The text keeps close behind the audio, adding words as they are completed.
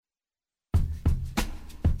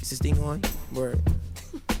Is this thing on? Word.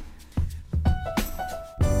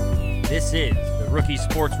 This is the Rookie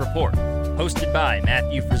Sports Report, hosted by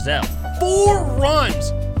Matthew Frizzell. 4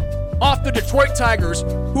 runs off the Detroit Tigers,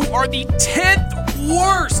 who are the 10th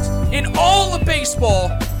worst in all of baseball.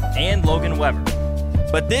 And Logan Weber.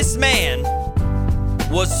 But this man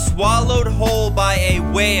was swallowed whole by a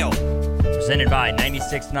whale. Presented by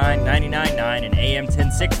 96.9, 99.9, and AM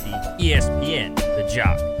 1060, ESPN, The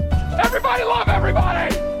Jock. Everybody love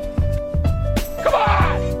everybody! Come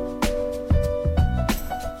on!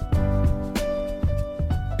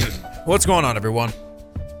 What's going on, everyone?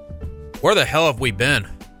 Where the hell have we been?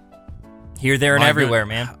 Here, there, and everywhere,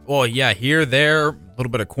 man. Well, yeah, here, there, a little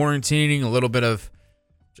bit of quarantining, a little bit of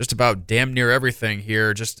just about damn near everything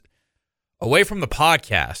here, just away from the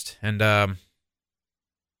podcast. And I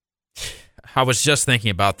was just thinking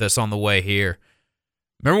about this on the way here.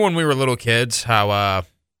 Remember when we were little kids, how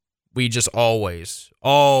we just always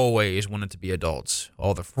wanted to be adults.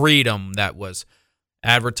 All the freedom that was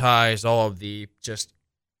advertised, all of the just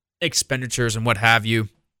expenditures and what have you.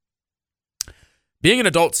 Being an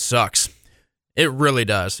adult sucks. It really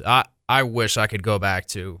does. I wish I could go back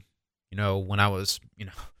to, when I was,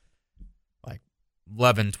 like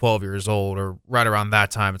 11, 12 years old or right around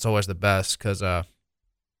that time. It's always the best because it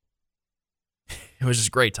was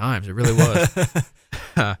just great times. It really was.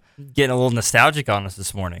 Getting a little nostalgic on us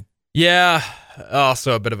this morning. Yeah.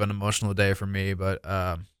 Also a bit of an emotional day for me, but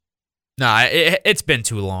it's been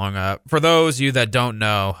too long. For those of you that don't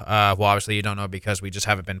know, well, obviously you don't know because we just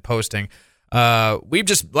haven't been posting. We've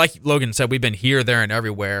just, like Logan said, we've been here, there, and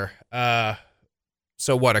everywhere.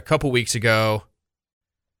 So what, a couple weeks ago?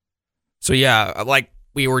 So yeah, like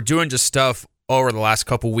we were doing just stuff over the last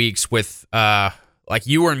couple weeks with, like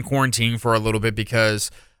you were in quarantine for a little bit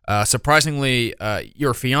because, surprisingly,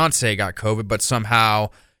 your fiance got COVID, but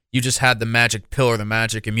somehow you just had the magic pill or the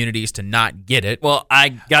magic immunities to not get it. Well, I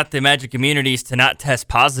got the magic immunities to not test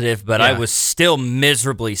positive, but Yeah. I was still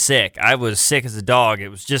miserably sick. I was sick as a dog. It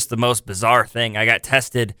was just the most bizarre thing. I got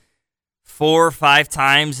tested 4 or 5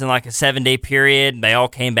 times in like a 7-day period. They all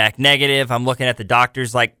came back negative. I'm looking at the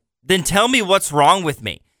doctors like, then tell me what's wrong with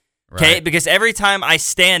me. Okay? Right. Because every time I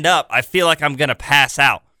stand up, I feel like I'm going to pass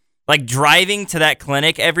out. Like driving to that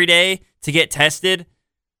clinic every day to get tested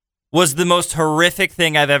was the most horrific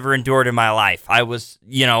thing I've ever endured in my life. I was,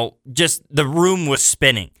 just the room was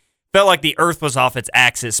spinning. Felt like the earth was off its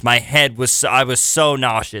axis. I was so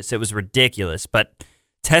nauseous. It was ridiculous. But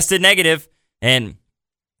tested negative and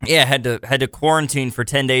yeah, had to quarantine for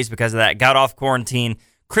 10 days because of that. Got off quarantine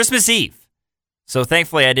Christmas Eve. So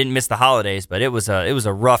thankfully I didn't miss the holidays, but it was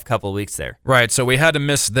a rough couple of weeks there. Right, so we had to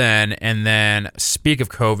miss then, and then speak of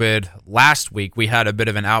COVID, last week we had a bit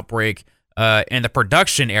of an outbreak in the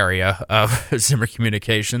production area of Zimmer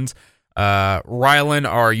Communications. Rylan,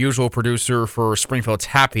 our usual producer for Springfield's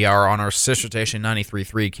Happy Hour on our sister station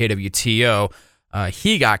 93.3 KWTO,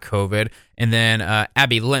 he got COVID. And then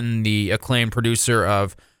Abby Linton, the acclaimed producer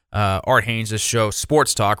of Art Haynes' show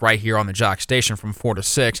Sports Talk right here on the Jock Station from 4 to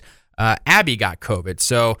 6, Abby got COVID.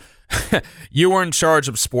 So you were in charge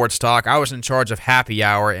of Sports Talk. I was in charge of Happy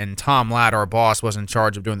Hour, and Tom Ladd, our boss, was in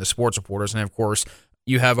charge of doing the sports reporters. And, of course,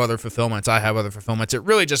 you have other fulfillments. I have other fulfillments. It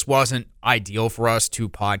really just wasn't ideal for us to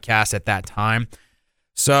podcast at that time.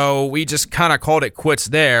 So we just kind of called it quits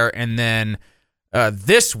there. And then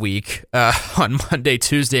this week, on Monday,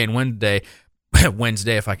 Tuesday, and Wednesday,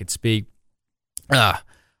 if I could speak, I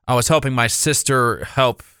was helping my sister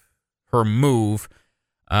help her move.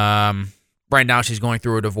 Right now she's going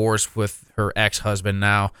through a divorce with her ex-husband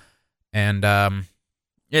now. And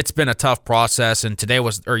it's been a tough process, and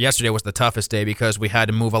yesterday was the toughest day because we had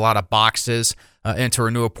to move a lot of boxes into her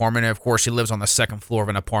new apartment. And of course, she lives on the second floor of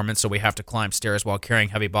an apartment, so we have to climb stairs while carrying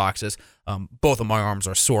heavy boxes. Both of my arms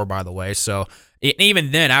are sore, by the way. So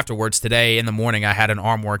even then, afterwards, today in the morning, I had an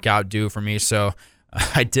arm workout due for me, so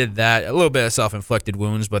I did that. A little bit of self-inflicted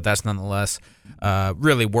wounds, but that's nonetheless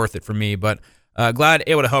really worth it for me. But glad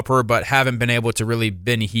able to help her, but haven't been able to really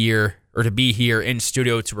be here in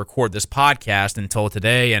studio to record this podcast until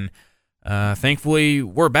today, and thankfully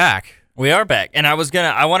we're back. We are back, and I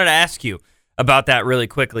wanted to ask you about that really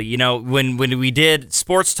quickly. When we did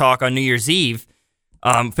Sports Talk on New Year's Eve,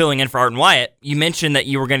 filling in for Art and Wyatt, you mentioned that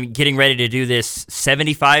you were getting ready to do this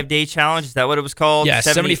 75-day challenge. Is that what it was called? Yeah,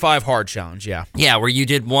 75 hard challenge, yeah. Yeah, where you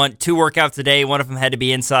did 2 workouts a day, one of them had to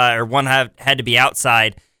be inside, or one had to be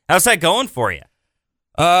outside. How's that going for you?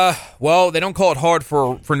 Well, they don't call it hard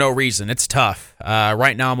for no reason. It's tough.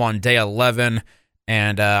 Right now I'm on day 11,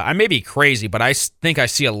 and I may be crazy, but I think I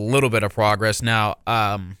see a little bit of progress now.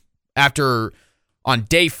 After on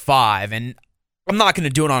day 5, and I'm not going to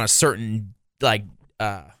do it on a certain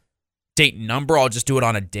date number. I'll just do it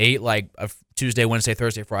on a date, like a Tuesday, Wednesday,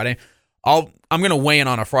 Thursday, Friday. I'm going to weigh in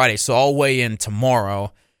on a Friday, so I'll weigh in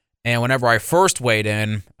tomorrow. And whenever I first weighed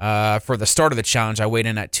in for the start of the challenge, I weighed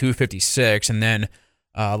in at 256, and then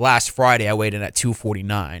last Friday I weighed in at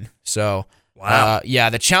 249. So, Wow.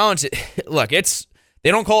 The challenge. Look,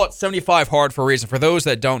 they don't call it 75 hard for a reason. For those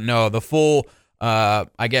that don't know, the full,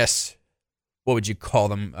 I guess, what would you call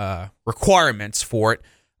them? Requirements for it,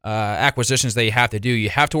 acquisitions that you have to do. You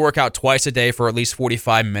have to work out twice a day for at least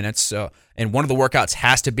 45 minutes. So, and one of the workouts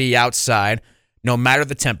has to be outside, no matter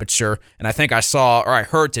the temperature. And I think I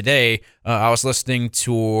heard today, I was listening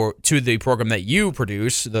to the program that you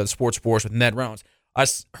produce, the Sports Wars with Ned Rounds. I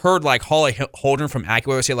heard like Holly Holden from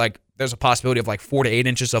AccuWeather say like there's a possibility of like 4 to 8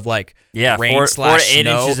 inches of like rain / 4 to 8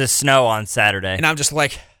 snow. inches of snow on Saturday. And I'm just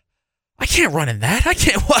like, I can't run in that. I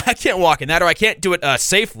can't walk in that, or I can't do it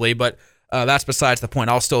safely. But that's besides the point.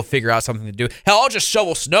 I'll still figure out something to do. Hell, I'll just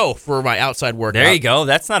shovel snow for my outside workout. There you go.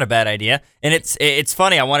 That's not a bad idea. And it's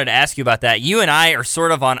funny. I wanted to ask you about that. You and I are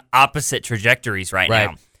sort of on opposite trajectories right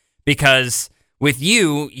now, because with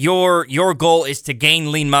you, your goal is to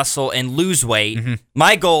gain lean muscle and lose weight. Mm-hmm.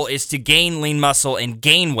 My goal is to gain lean muscle and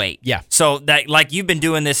gain weight. Yeah. So that, like, you've been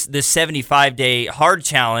doing this 75-day hard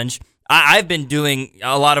challenge. I've been doing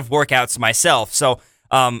a lot of workouts myself. So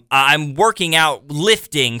I'm working out,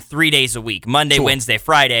 lifting 3 days a week, Monday, Wednesday,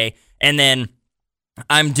 Friday, and then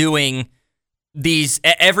I'm doing these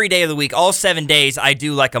every day of the week. All 7 days, I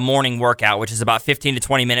do like a morning workout, which is about 15 to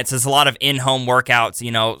 20 minutes. There's a lot of in-home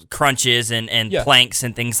workouts, crunches and planks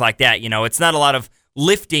and things like that. It's not a lot of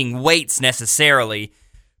lifting weights necessarily,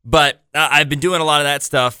 but I've been doing a lot of that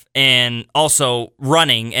stuff, and also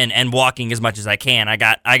running and walking as much as I can. I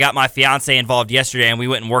got my fiance involved yesterday, and we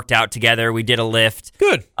went and worked out together. We did a lift.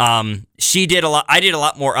 Good. She did a lot. I did a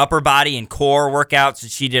lot more upper body and core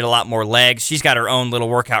workouts. She did a lot more legs. She's got her own little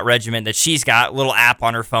workout regimen that she's got, a little app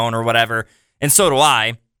on her phone or whatever. And so do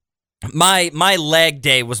I. My leg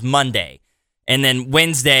day was Monday. And then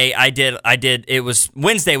Wednesday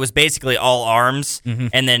Wednesday was basically all arms. Mm-hmm.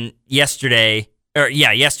 And then yesterday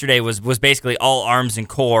was basically all arms and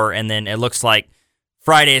core, and then it looks like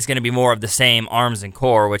Friday is going to be more of the same arms and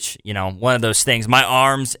core, which, one of those things. My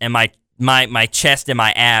arms and my chest and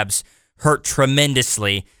my abs hurt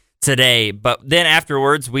tremendously today, but then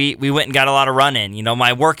afterwards we went and got a lot of run in.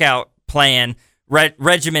 My workout plan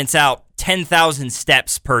regiments out 10,000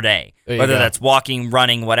 steps per day, whether that's walking,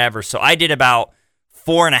 running, whatever. So I did about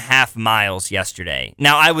 4.5 miles yesterday.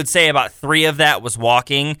 Now, I would say about 3 of that was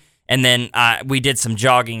walking, and then we did some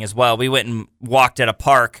jogging as well. We went and walked at a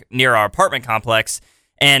park near our apartment complex,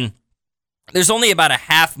 and there's only about a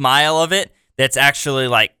half mile of it that's actually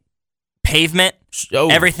like pavement. Oh,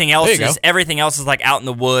 everything else is like out in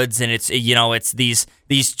the woods, and it's these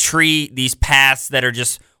paths that are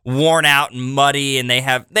just worn out and muddy, and they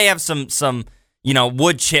have some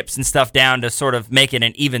wood chips and stuff down to sort of make it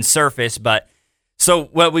an even surface. But so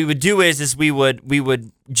what we would do is we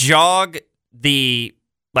would jog the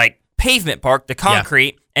pavement part, the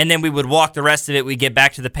concrete, and then we would walk the rest of it. We'd get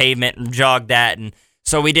back to the pavement and jog that, and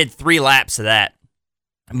so we did 3 laps of that.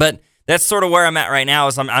 But that's sort of where I'm at right now.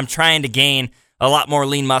 Is I'm trying to gain a lot more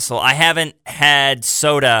lean muscle. I haven't had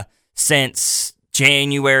soda since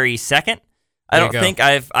January 2nd. I don't think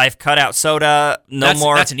I've cut out soda.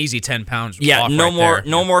 That's an easy 10 pounds. Yeah, off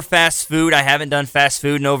no more fast food. I haven't done fast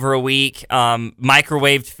food in over a week.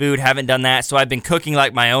 Microwaved food, haven't done that. So I've been cooking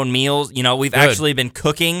like my own meals. We've actually been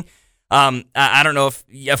cooking. I don't know if,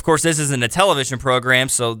 of course, this isn't a television program,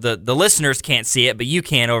 so the listeners can't see it, but you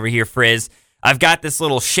can over here, Frizz. I've got this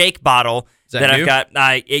little shake bottle that new? I've got.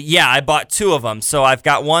 I bought 2 of them. So I've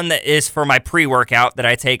got one that is for my pre-workout that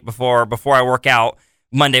I take before I work out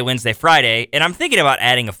Monday, Wednesday, Friday, and I'm thinking about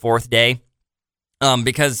adding a 4th day,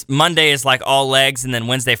 because Monday is like all legs, and then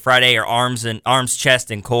Wednesday, Friday are arms,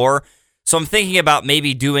 chest, and core. So I'm thinking about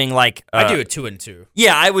maybe doing like I do a 2 and 2.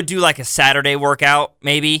 Yeah, I would do like a Saturday workout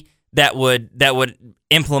maybe. That would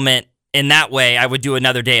implement in that way. I would do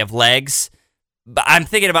another day of legs, but I'm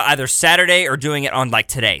thinking about either Saturday or doing it on like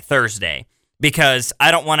today, Thursday, because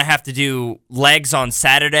I don't want to have to do legs on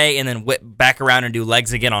Saturday and then whip back around and do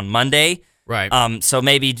legs again on Monday. Right. So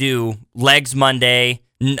maybe do legs Monday,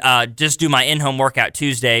 just do my in-home workout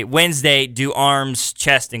Tuesday, Wednesday do arms,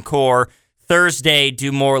 chest, and core, Thursday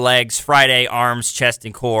do more legs, Friday arms, chest,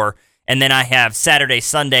 and core. And then I have Saturday,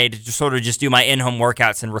 Sunday to sort of just do my in-home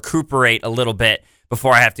workouts and recuperate a little bit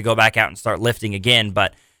before I have to go back out and start lifting again.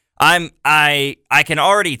 But I can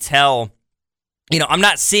already tell, I'm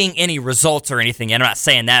not seeing any results or anything. And I'm not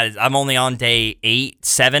saying that. I'm only on day 8,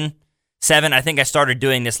 7. I think I started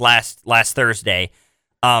doing this last Thursday.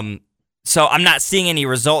 So I'm not seeing any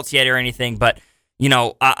results yet or anything, but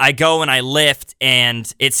I go and I lift,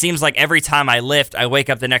 and it seems like every time I lift, I wake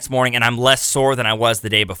up the next morning and I'm less sore than I was the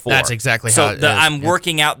day before. That's exactly how it is. I'm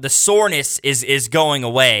working out. The soreness is going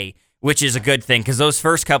away, which is a good thing, because those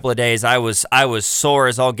first couple of days I was sore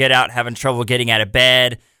as all get out, having trouble getting out of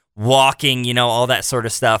bed, walking, all that sort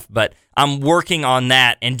of stuff. But I'm working on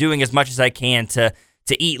that and doing as much as I can to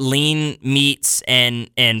eat lean meats and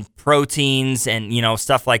proteins and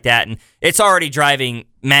stuff like that. And it's already driving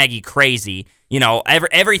Maggie crazy.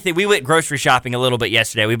 Everything. We went grocery shopping a little bit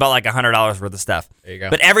yesterday. We bought like $100 worth of stuff. There you go.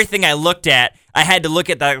 But everything I looked at, I had to look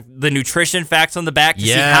at the nutrition facts on the back to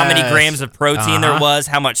see how many grams of protein there was,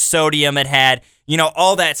 how much sodium it had,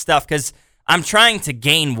 all that stuff, because I'm trying to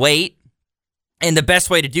gain weight, and the best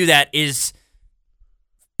way to do that is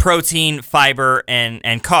protein, fiber,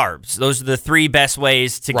 and carbs. Those are the three best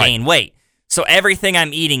ways to gain weight. So everything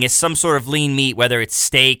I'm eating is some sort of lean meat, whether it's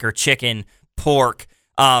steak or chicken, pork,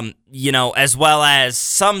 as well as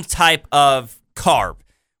some type of carb,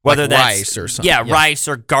 whether like that's rice or something. Yeah, rice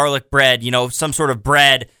or garlic bread, some sort of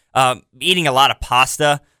bread. Eating a lot of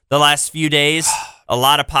pasta the last few days. A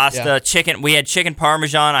lot of pasta, chicken. We had chicken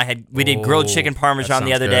parmesan. We did grilled chicken parmesan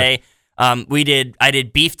the other day. I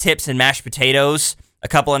did beef tips and mashed potatoes a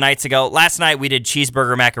couple of nights ago. Last night we did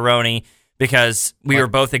cheeseburger macaroni because we were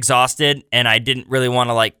both exhausted and I didn't really want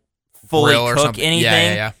to fully cook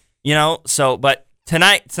anything. So but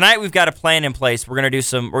tonight we've got a plan in place. We're gonna do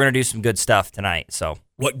some good stuff tonight. So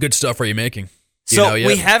what good stuff are you making?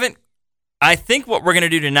 We haven't. I think what we're gonna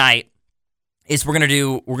do tonight is we're gonna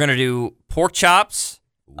do pork chops.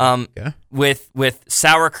 With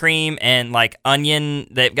sour cream and onion.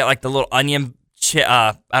 They've got the little onion.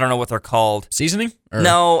 I don't know what they're called. Seasoning?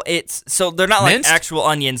 No, they're not minced? actual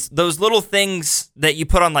onions. Those little things that you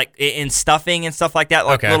put on in stuffing and stuff like that,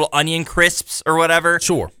 little onion crisps or whatever.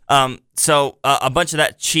 Sure. So a bunch of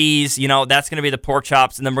that cheese. That's gonna be the pork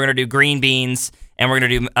chops, and then we're gonna do green beans and we're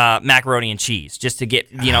gonna do macaroni and cheese just to get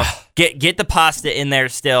get the pasta in there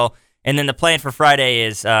still. And then the plan for Friday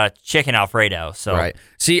is chicken Alfredo. So right.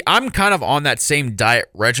 See, I'm kind of on that same diet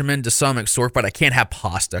regimen to some extent, but I can't have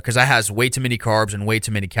pasta because that has way too many carbs and way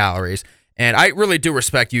too many calories. And I really do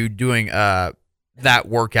respect you doing that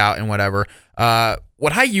workout and whatever.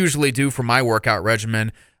 What I usually do for my workout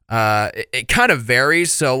regimen, it kind of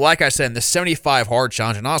varies. So like I said, in the 75 hard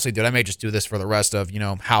challenge, and honestly, dude, I may just do this for the rest of,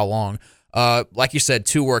 how long. Like you said,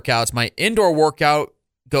 2 workouts. My indoor workout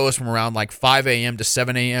goes from around 5 a.m. to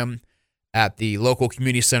 7 a.m. at the local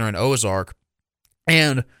community center in Ozark.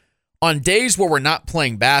 And on days where we're not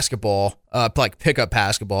playing basketball, pickup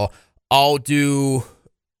basketball, I'll do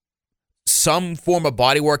some form of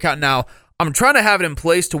body workout. Now, I'm trying to have it in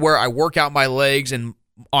place to where I work out my legs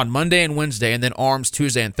on Monday and Wednesday, and then arms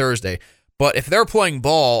Tuesday and Thursday. But if they're playing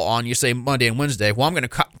ball on, you say, Monday and Wednesday, well, I'm going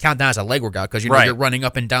to count that as a leg workout because, you're running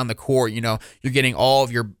up and down the court. You're getting all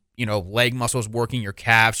of your leg muscles working, your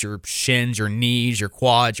calves, your shins, your knees, your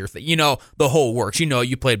quads, the whole works.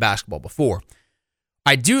 You played basketball before.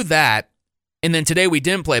 I do that, and then today we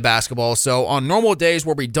didn't play basketball, so on normal days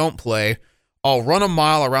where we don't play, I'll run a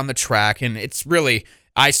mile around the track, and it's really,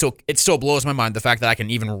 it still blows my mind the fact that I can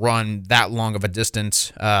even run that long of a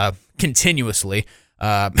distance continuously.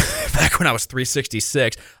 Back when I was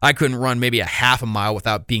 366, I couldn't run maybe a half a mile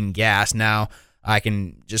without being gassed. Now I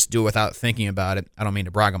can just do it without thinking about it. I don't mean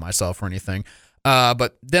to brag on myself or anything.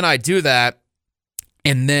 But then I do that,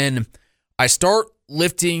 and then I start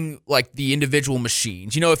lifting the individual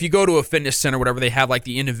machines. If you go to a fitness center, whatever, they have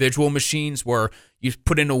the individual machines where you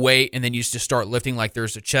put in a weight and then you just start lifting.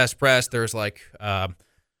 There's a chest press, there's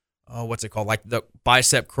what's it called? The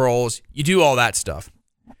bicep curls. You do all that stuff.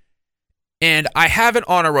 And I have it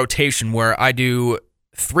on a rotation where I do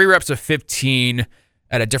 3 reps of 15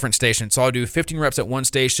 at a different station. So I'll do 15 reps at one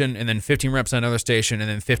station, and then 15 reps at another station, and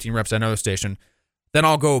then 15 reps at another station. Then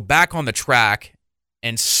I'll go back on the track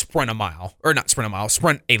and sprint a lap.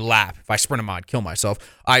 If I sprint a mile, I'd kill myself.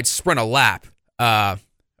 I'd sprint a lap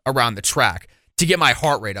around the track to get my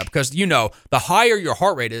heart rate up. Because, the higher your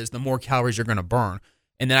heart rate is, the more calories you're going to burn.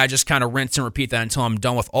 And then I just kind of rinse and repeat that until I'm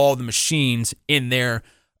done with all the machines in there,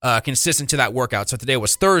 consistent to that workout. So today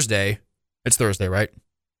was Thursday. It's Thursday, right?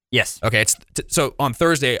 Yes. Okay. So on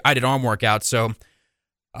Thursday, I did arm workouts. So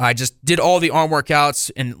I just did all the arm workouts.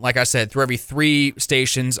 And like I said, through every 3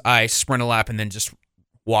 stations, I sprint a lap and then just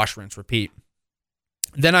wash, rinse, repeat.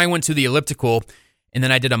 Then I went to the elliptical, and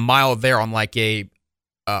then I did a mile there on a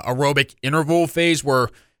aerobic interval phase where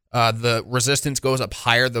the resistance goes up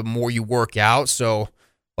higher the more you work out. So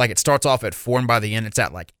it starts off at 4, and by the end it's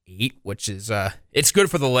at 8, which is it's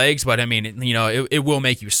good for the legs, but I mean, it will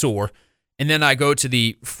make you sore. And then I go to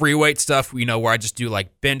the free weight stuff, where I just do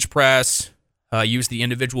like bench press, use the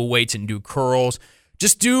individual weights and do curls.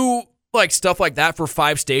 Just do like stuff like that for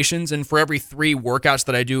 5 stations, and for every 3 workouts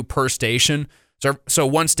that I do per station. So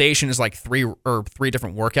one station is like 3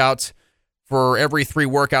 different workouts. For every 3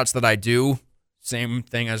 workouts that I do, same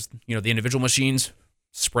thing as the individual machines,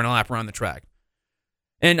 sprint a lap around the track.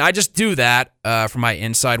 And I just do that for my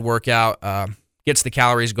inside workout. Gets the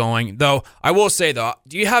calories going. Though I will say though,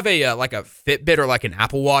 do you have a like a Fitbit or like an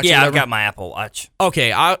Apple Watch? Yeah, I've got my Apple Watch.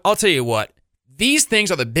 Okay, I'll tell you what. These things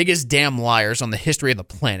are the biggest damn liars on the history of the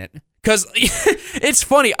planet. Because it's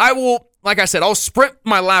funny. I'll sprint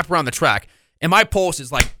my lap around the track, and my pulse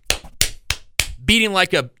is like beating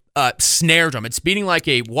like a snare drum. It's beating like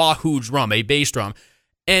a wahoo drum, a bass drum.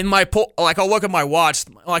 And my I'll look at my watch,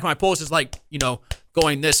 like my pulse is like,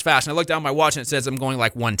 going this fast. And I look down at my watch and it says I'm going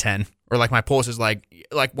like 110. Or like my pulse is like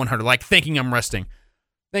 100, like thinking I'm resting.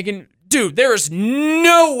 Thinking, dude, there is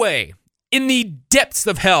no way in the depths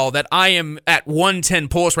of hell that I am at 110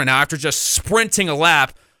 pulse right now after just sprinting a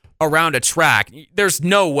lap around a track. There's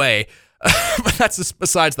no way. But that's just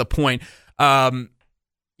besides the point.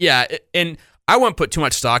 Yeah, and I wouldn't put too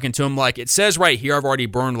much stock into them. Like it says right here, I've already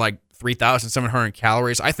burned like 3,700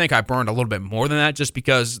 calories. I think I burned a little bit more than that just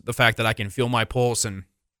because the fact that I can feel my pulse, and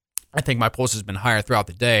I think my pulse has been higher throughout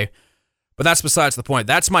the day. But that's besides the point.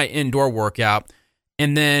 That's my indoor workout.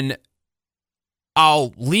 And then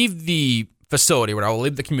I'll leave the facility, where I'll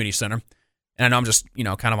leave the community center. And I know I'm just,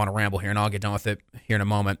 kind of on a ramble here, and I'll get done with it here in a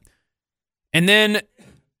moment. And then,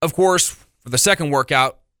 of course, for the second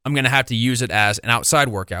workout, I'm going to have to use it as an outside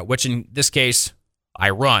workout, which in this case, I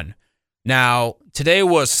run. Now, today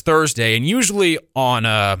was Thursday, and usually on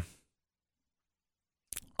a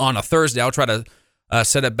Thursday, I'll try to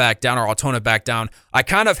set it back down, or I'll tone it back down. I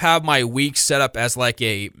kind of have my week set up as like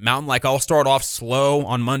a mountain. Like I'll start off slow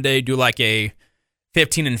on Monday, do like a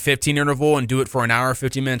 15 and 15 interval and do it for an hour,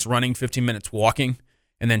 15 minutes running, 15 minutes walking.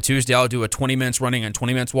 And then Tuesday, I'll do a 20 minutes running and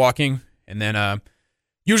 20 minutes walking. And then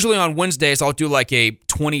usually on Wednesdays, I'll do like a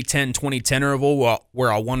 20-10 interval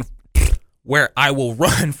where I will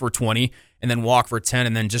run for 20 and then walk for 10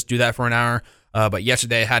 and then just do that for an hour. But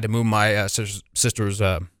yesterday, I had to move my sister's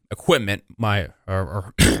equipment,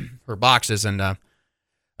 her boxes, and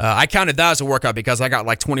I counted that as a workout because I got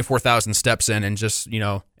like 24,000 steps in and just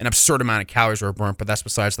an absurd amount of calories were burnt. But that's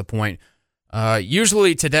besides the point.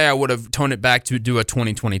 Usually today I would have toned it back to do a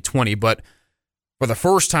 20-20-20, but for the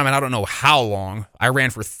first time, and I don't know how long, I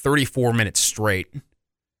ran for 34 minutes straight,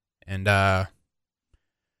 and I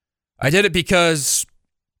did it because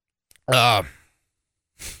I'm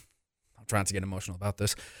trying to get emotional about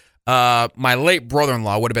this. My late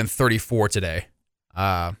brother-in-law would have been 34 today.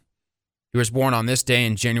 He was born on this day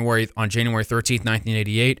on January 13th,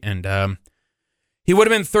 1988, and he would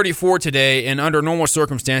have been 34 today. And under normal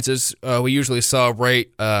circumstances, we usually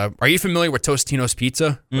celebrate. Are you familiar with Tostino's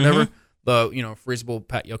Pizza? Whatever the freezable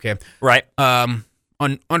patty. Okay, right.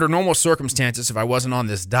 Under normal circumstances, if I wasn't on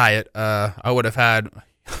this diet, I would have had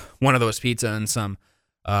one of those pizza and some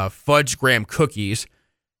fudge graham cookies.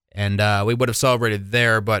 And we would have celebrated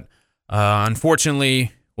there, but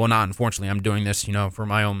unfortunately, well, not unfortunately, I'm doing this, for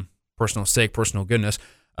my own personal sake, personal goodness.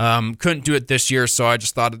 Couldn't do it this year, so I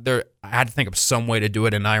just thought I had to think of some way to do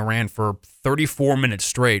it, and I ran for 34 minutes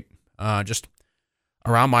straight, just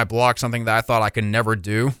around my block, something that I thought I could never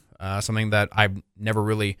do, something that I've never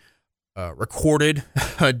really recorded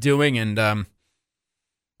doing, and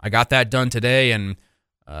I got that done today, and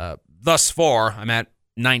thus far, I'm at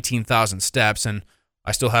 19,000 steps, and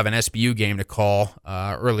I still have an SBU game to call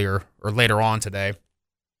later on today.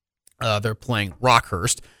 They're playing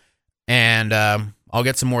Rockhurst, and I'll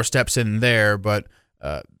get some more steps in there. But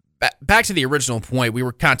back to the original point, we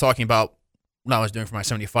were kind of talking about what I was doing for my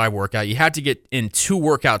 75 workout. You had to get in 2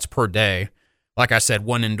 workouts per day. Like I said,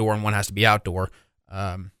 1 indoor and 1 has to be outdoor.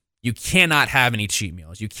 You cannot have any cheat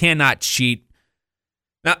meals. You cannot cheat.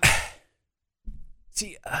 Now,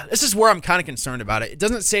 see, this is where I'm kind of concerned about it. It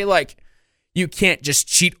doesn't say like you can't just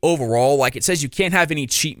cheat overall. Like it says you can't have any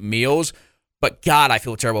cheat meals, but God, I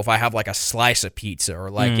feel terrible if I have like a slice of pizza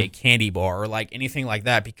or like a candy bar or like anything like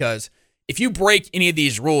that, because if you break any of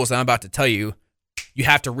these rules that I'm about to tell you, you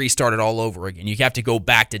have to restart it all over again. You have to go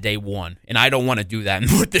back to day 1, and I don't want to do that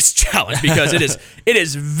with this challenge because it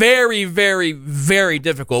is very, very, very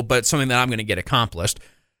difficult, but it's something that I'm going to get accomplished.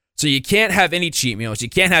 So you can't have any cheat meals. You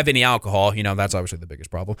can't have any alcohol. That's obviously the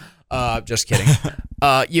biggest problem. Just kidding.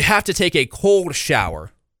 You have to take a cold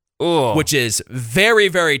shower, which is very,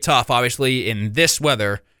 very tough, obviously, in this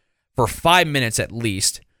weather for 5 minutes at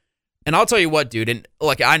least. And I'll tell you what, dude, and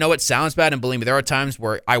like, I know it sounds bad, and believe me, there are times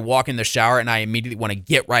where I walk in the shower and I immediately want to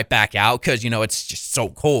get right back out because, it's just so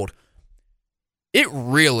cold. It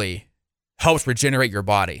really helps regenerate your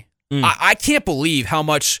body. I can't believe how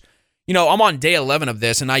much, I'm on day 11 of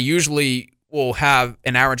this, and I usually will have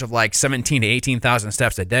an average of like 17 to 18,000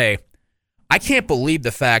 steps a day. I can't believe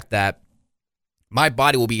the fact that my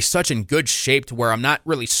body will be such in good shape to where I'm not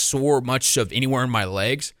really sore much of anywhere in my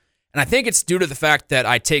legs. And I think it's due to the fact that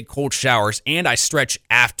I take cold showers and I stretch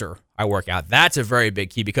after I work out. That's a very big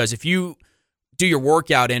key, because if you do your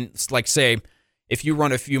workout in, like, say, if you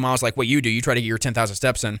run a few miles like what you do, you try to get your 10,000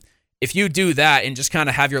 steps in. If you do that and just kind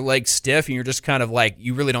of have your legs stiff and you're just kind of like,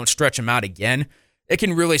 you really don't stretch them out again, it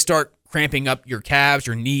can really start cramping up your calves,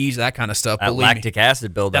 your knees, that kind of stuff. That lactic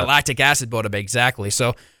acid buildup. That lactic acid buildup, exactly.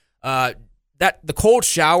 So that the cold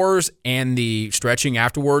showers and the stretching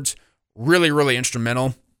afterwards, really, really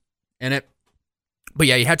instrumental in it. But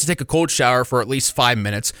yeah, you have to take a cold shower for at least 5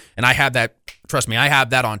 minutes. And I have that, trust me, I have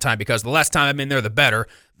that on time, because the less time I'm in there, the better.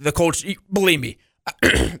 The cold, believe me,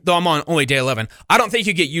 though I'm on only day 11, I don't think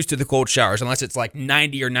you get used to the cold showers unless it's like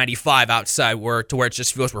 90 or 95 outside to where it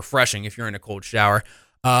just feels refreshing if you're in a cold shower.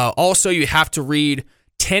 Also, you have to read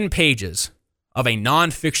 10 pages of a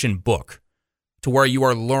nonfiction book to where you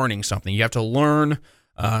are learning something. You have to learn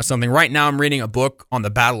something. Right now, I'm reading a book on the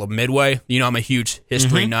Battle of Midway. I'm a huge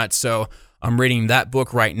history nut, so I'm reading that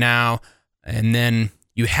book right now. And then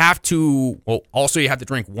you have to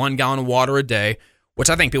drink 1 gallon of water a day, which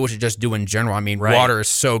I think people should just do in general. I mean, water is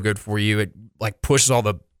so good for you. It like pushes all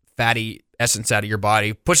the fatty essence out of your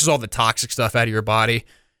body, pushes all the toxic stuff out of your body.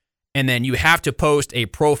 And then you have to post a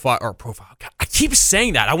profile. God, I keep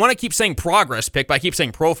saying that. I want to keep saying progress pic, but I keep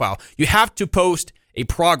saying profile. You have to post a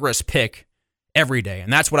progress pic every day.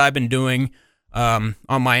 And that's what I've been doing on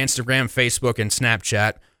my Instagram, Facebook, and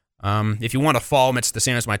Snapchat. If you want to follow them, it's the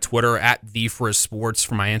same as my Twitter, @TheFrizzSports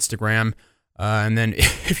for my Instagram. And then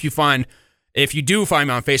if you do find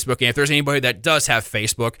me on Facebook, and if there's anybody that does have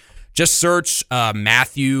Facebook, just search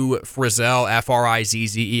Matthew Frizzell,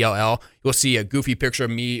 Frizzell. You'll see a goofy picture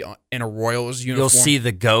of me in a Royals uniform. You'll see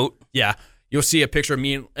the goat. Yeah. You'll see a picture of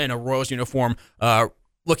me in a Royals uniform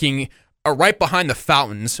looking right behind the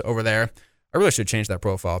fountains over there. I really should change that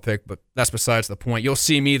profile pic, but that's besides the point. You'll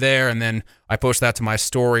see me there, and then I post that to my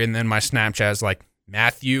story, and then my Snapchat is like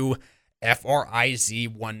Matthew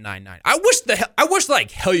FRIZ199. I wish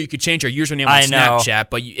like hell you could change your username on Snapchat,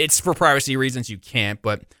 but it's for privacy reasons you can't.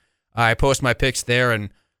 But I post my pics there, and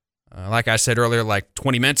like I said earlier, like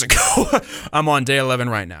 20 minutes ago, I'm on day 11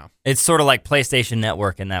 right now. It's sort of like PlayStation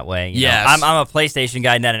Network in that way. Yes. I'm a PlayStation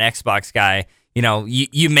guy, not an Xbox guy.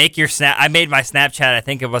 You make your I made my Snapchat, I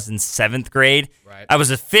think it was in 7th grade. Right. I was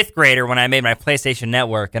a 5th grader when I made my PlayStation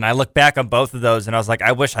Network, and I look back on both of those, and I was like,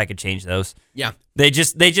 I wish I could change those. Yeah. They're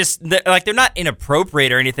not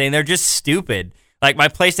inappropriate or anything. They're just stupid. Like, my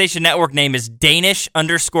PlayStation Network name is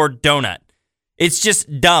Danish_donut. It's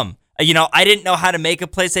just dumb. I didn't know how to make a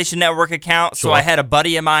PlayStation Network account, so I had a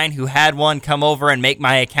buddy of mine who had one come over and make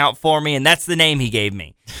my account for me, and that's the name he gave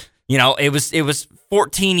me. It was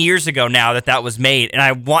 14 years ago now that was made, and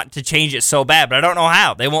I want to change it so bad, but I don't know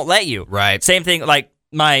how. They won't let you. Right. Same thing, like,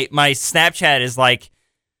 my Snapchat is like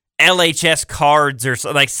LHS cards or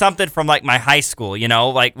like something from like my high school,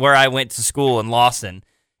 like where I went to school in Lawson.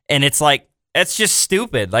 And it's like, that's just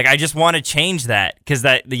stupid. Like, I just want to change that because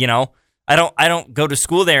that, I don't go to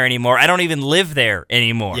school there anymore. I don't even live there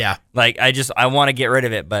anymore. Yeah. Like, I want to get rid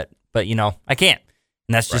of it, but I can't.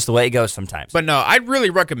 And that's just the way it goes sometimes. But no, I'd really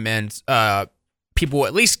recommend people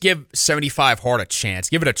at least give 75 Hard a chance.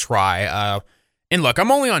 Give it a try. And look,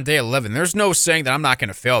 I'm only on day 11. There's no saying that I'm not going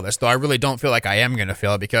to fail this, though I really don't feel like I am going to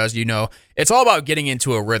fail it because, it's all about getting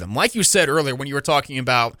into a rhythm. Like you said earlier when you were talking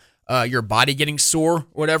about your body getting sore or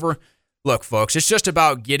whatever, look, folks, it's just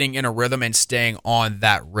about getting in a rhythm and staying on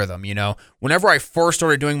that rhythm, Whenever I first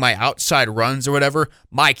started doing my outside runs or whatever,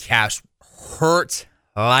 my calves hurt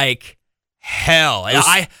like hell.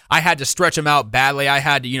 I had to stretch them out badly. I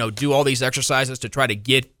had to, do all these exercises to try to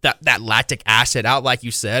get that lactic acid out, like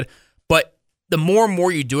you said. But the more and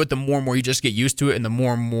more you do it, the more and more you just get used to it, and the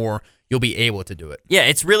more and more you'll be able to do it. Yeah,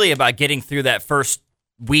 it's really about getting through that first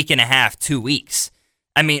week and a half, 2 weeks.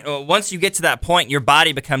 I mean, once you get to that point, your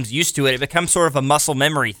body becomes used to it. It becomes sort of a muscle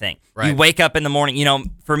memory thing. Right. You wake up in the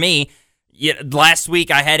morning. For me, last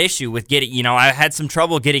week I had issue with getting, I had some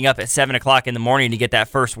trouble getting up at 7 o'clock in the morning to get that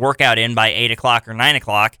first workout in by 8 o'clock or 9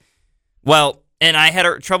 o'clock. Well, and I had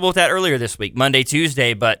trouble with that earlier this week, Monday,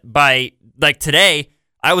 Tuesday, but by like today,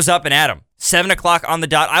 I was up and at 'em. 7 o'clock on the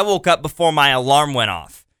dot. I woke up before my alarm went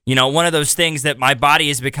off. One of those things that my body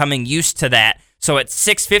is becoming used to that. So at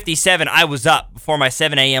 6:57, I was up before my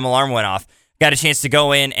 7 a.m. alarm went off. Got a chance to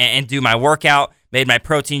go in and do my workout, made my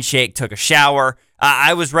protein shake, took a shower.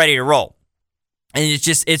 I was ready to roll. And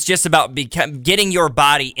it's just about getting your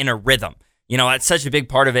body in a rhythm. That's such a big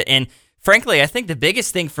part of it. And frankly, I think the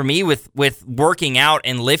biggest thing for me with working out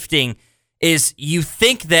and lifting is you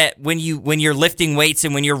think that when you're lifting weights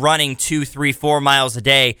and when you're running 2, 3, 4 miles a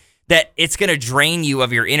day, that it's going to drain you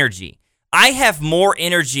of your energy. I have more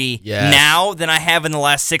energy now than I have in the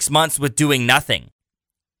last 6 months with doing nothing.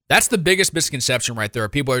 That's the biggest misconception right there.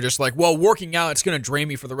 People are just like, well, working out, it's going to drain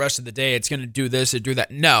me for the rest of the day. It's going to do this and do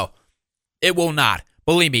that. No, it will not.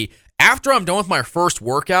 Believe me, after I'm done with my first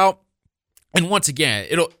workout, and once again,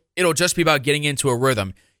 it'll just be about getting into a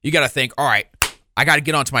rhythm. You got to think, all right, I got to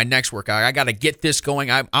get on to my next workout. I got to get this going.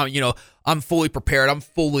 I'm fully prepared. I'm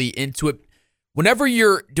fully into it. Whenever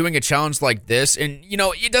you're doing a challenge like this, and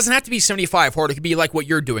it doesn't have to be 75 hard. It could be like what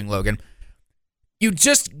you're doing, Logan. You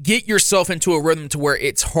just get yourself into a rhythm to where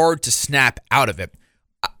it's hard to snap out of it.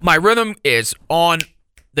 My rhythm is on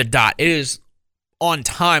the dot. It is on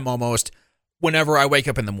time almost whenever I wake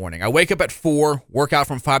up in the morning. I wake up at 4, work out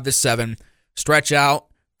from 5 to 7, stretch out,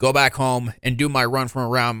 go back home, and do my run from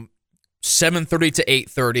around 7:30 to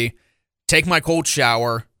 8:30, take my cold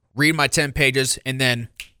shower, read my 10 pages, and then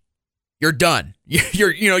you're done.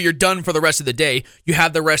 You're done for the rest of the day. You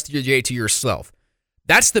have the rest of your day to yourself.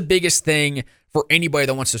 That's the biggest thing for anybody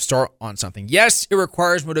that wants to start on something. Yes, it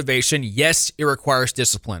requires motivation. Yes, it requires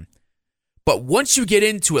discipline. But once you get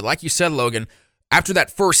into it, like you said, Logan, after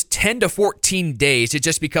that first 10 to 14 days, it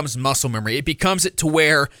just becomes muscle memory. It becomes it to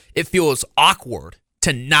where it feels awkward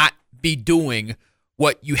to not be doing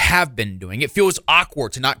what you have been doing. It feels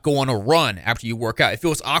awkward to not go on a run after you work out. It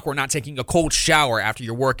feels awkward not taking a cold shower after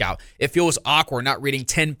your workout. It feels awkward not reading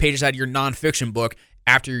 10 pages out of your nonfiction book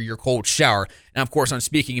after your cold shower. And of course, I'm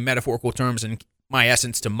speaking in metaphorical terms and my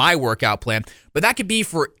essence to my workout plan, but that could be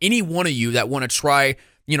for any one of you that want to try,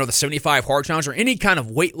 the 75 hard challenge or any kind of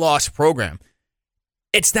weight loss program.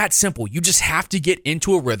 It's that simple. You just have to get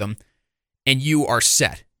into a rhythm and you are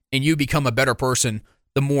set and you become a better person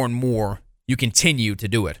the more and more you continue to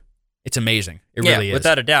do it. It's amazing. It really is.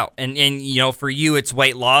 Without a doubt. And for you, it's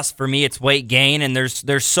weight loss. For me, it's weight gain. And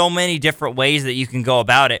there's so many different ways that you can go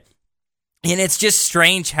about it. And it's just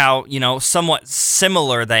strange how, somewhat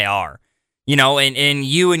similar they are. And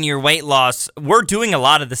you and your weight loss, we're doing a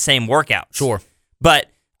lot of the same workouts. Sure. But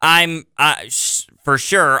for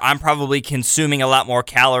sure, I'm probably consuming a lot more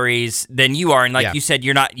calories than you are. And like you said,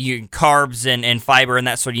 you carbs and fiber and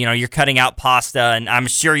that sort of, you're cutting out pasta. And I'm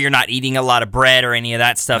sure you're not eating a lot of bread or any of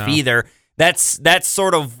that stuff either. That's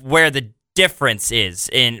sort of where the difference is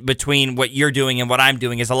in between what you're doing and what I'm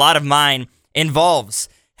doing. Is a lot of mine involves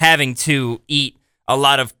having to eat a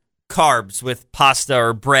lot of carbs with pasta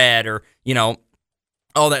or bread or,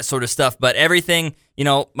 all that sort of stuff. But everything,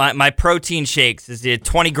 my protein shakes is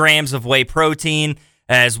 20 grams of whey protein,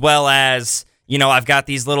 as well as, I've got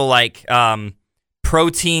these little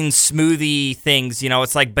protein smoothie things.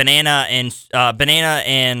 It's like banana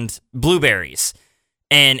and blueberries.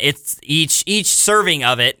 And it's each serving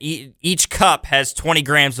of it, each cup has 20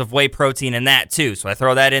 grams of whey protein in that too. So I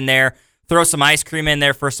throw that in there, throw some ice cream in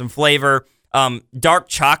there for some flavor. Dark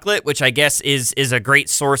chocolate, which I guess is a great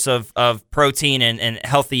source of protein and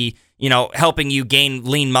healthy, helping you gain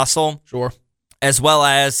lean muscle. Sure. As well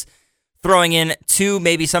as throwing in 2,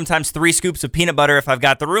 maybe sometimes 3 scoops of peanut butter if I've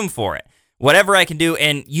got the room for it. Whatever I can do,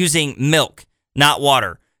 and using milk, not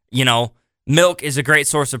water. Milk is a great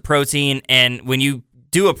source of protein, and when you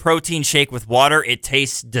do a protein shake with water, it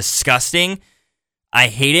tastes disgusting. I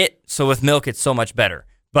hate it. So with milk, it's so much better.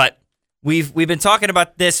 But We've been talking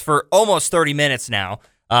about this for almost 30 minutes now.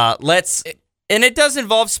 And it does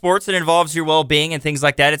involve sports. It involves your well-being and things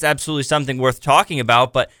like that. It's absolutely something worth talking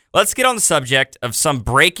about. But let's get on the subject of some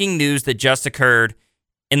breaking news that just occurred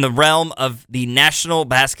in the realm of the National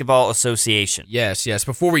Basketball Association. Yes.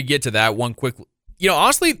 Before we get to that, one quick,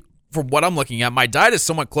 honestly, from what I'm looking at, my diet is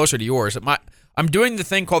somewhat closer to yours. I'm doing the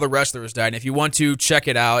thing called the wrestler's diet. And if you want to check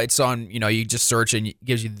it out, it's on, you just search and it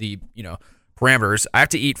gives you the, parameters. I have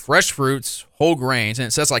to eat fresh fruits, whole grains, and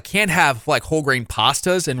it says I can't have whole grain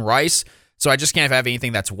pastas and rice, so I just can't have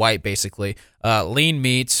anything that's white, basically. Lean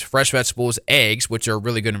meats, fresh vegetables, eggs, which are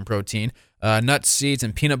really good in protein, nuts, seeds,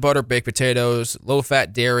 and peanut butter, baked potatoes,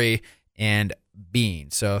 low-fat dairy, and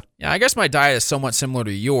beans. So, I guess my diet is somewhat similar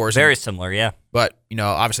to yours. Very similar, yeah. But,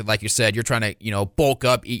 obviously, like you said, you're trying to, bulk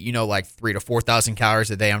up, eat, 3,000 to 4,000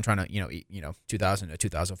 calories a day. I'm trying to, eat, 2,000 to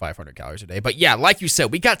 2,500 calories a day. But, yeah, like you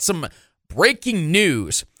said, we got some breaking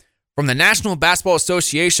news from the National Basketball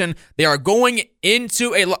Association. They are going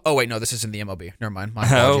into a... Oh, wait, no, this isn't the MLB. Never mind. My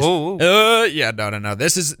apologies. Yeah, no.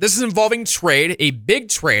 This is involving trade, a big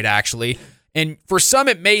trade, actually. And for some,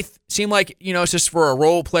 it may seem like, it's just for a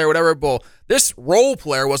role player or whatever. But this role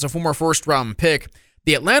player was a former first-round pick.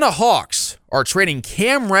 The Atlanta Hawks are trading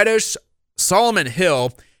Cam Reddish, Solomon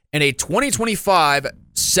Hill, and a 2025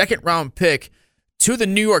 second-round pick to the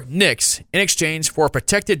New York Knicks in exchange for a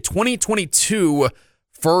protected 2022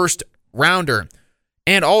 first-rounder.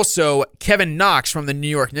 And also, Kevin Knox from the New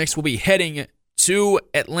York Knicks will be heading to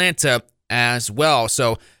Atlanta as well.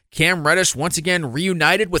 So Cam Reddish once again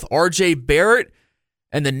reunited with R.J. Barrett.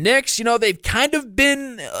 And the Knicks, they've kind of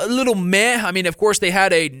been a little meh. I mean, of course, they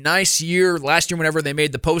had a nice year last year whenever they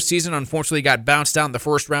made the postseason. Unfortunately, got bounced out in the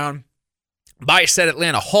first round by said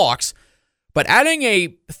Atlanta Hawks. But adding a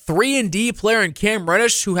 3-and-D player in Cam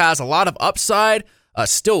Reddish, who has a lot of upside,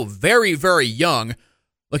 still very, very young.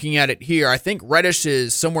 Looking at it here, I think Reddish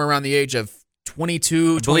is somewhere around the age of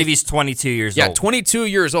 22. I believe he's 22 years old. Yeah, 22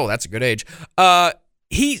 years old. That's a good age.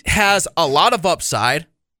 He has a lot of upside.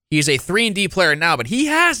 He's a 3-and-D player now, but he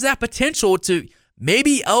has that potential to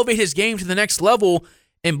maybe elevate his game to the next level.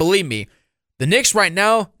 And believe me, the Knicks right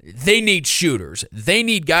now, they need shooters. They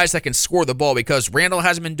need guys that can score the ball because Randall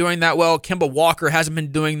hasn't been doing that well. Kemba Walker hasn't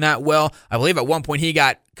been doing that well. I believe at one point he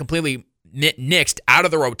got completely nixed out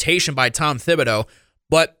of the rotation by Tom Thibodeau.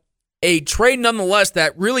 But a trade nonetheless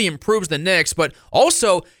that really improves the Knicks. But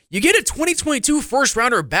also, you get a 2022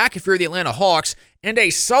 first-rounder back if you're the Atlanta Hawks and a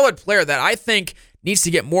solid player that I think needs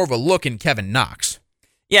to get more of a look in Kevin Knox.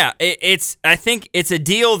 Yeah, I think it's a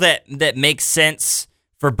deal that makes sense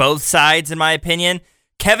for both sides, in my opinion.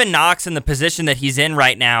 Kevin Knox, in the position that he's in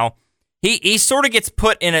right now, he sort of gets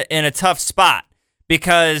put in a tough spot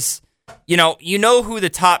because you know who the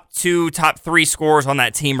top 2, top 3 scorers on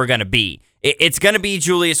that team are going to be. It's going to be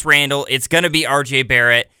Julius Randle, it's going to be R.J.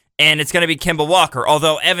 Barrett, and it's going to be Kemba Walker,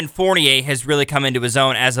 although Evan Fournier has really come into his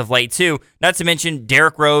own as of late, too. Not to mention,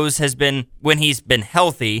 Derrick Rose has been, when he's been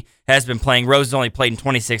healthy, has been playing. Rose has only played in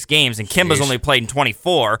 26 games, and Kemba's only played in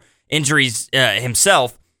 24. Injuries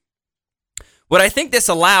himself. What I think this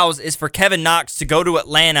allows is for Kevin Knox to go to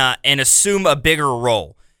Atlanta and assume a bigger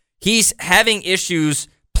role. He's having issues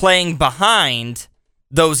playing behind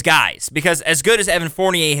those guys, because as good as Evan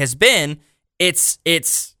Fournier has been, it's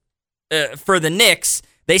for the Knicks,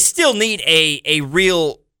 they still need a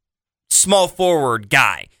real small forward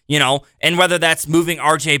guy, and whether that's moving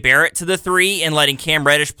R.J. Barrett to the 3 and letting Cam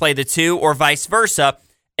Reddish play the 2 or vice versa,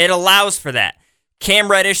 it allows for that.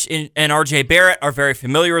 Cam Reddish and R.J. Barrett are very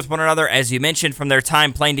familiar with one another, as you mentioned, from their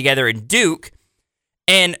time playing together in Duke.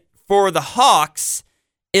 And for the Hawks,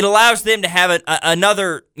 it allows them to have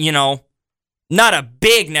another, not a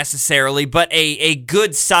big necessarily, but a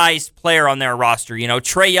good-sized player on their roster.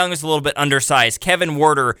 Trae Young is a little bit undersized. Kevin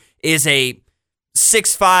Werder is a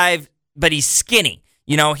 6'5", but he's skinny.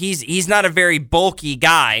 He's not a very bulky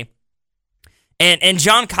guy. And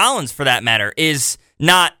John Collins, for that matter, is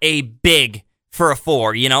not a big for a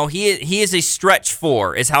 4. He is a stretch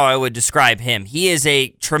 4 is how I would describe him. He is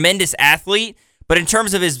a tremendous athlete, but in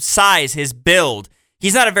terms of his size, his build,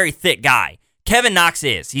 he's not a very thick guy. Kevin Knox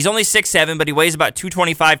is. He's only 6'7", but he weighs about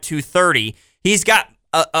 225, 230. He's got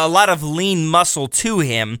a lot of lean muscle to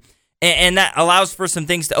him, and that allows for some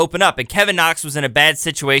things to open up. And Kevin Knox was in a bad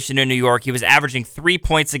situation in New York. He was averaging 3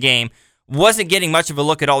 points a game, wasn't getting much of a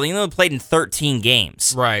look at all. He only played in 13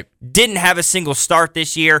 games. Right. Didn't have a single start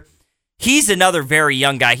this year. He's another very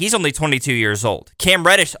young guy. He's only 22 years old. Cam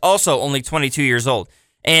Reddish, also only 22 years old.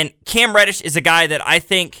 And Cam Reddish is a guy that I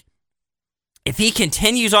think, if he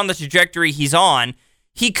continues on the trajectory he's on,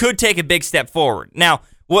 he could take a big step forward. Now,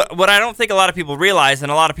 what I don't think a lot of people realize,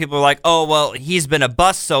 and a lot of people are like, oh, well, he's been a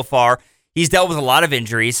bust so far. He's dealt with a lot of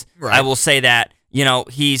injuries. Right. I will say that.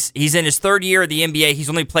 He's in his 3rd year of the NBA. He's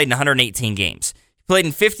only played in 118 games. He played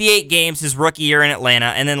in 58 games his rookie year in Atlanta,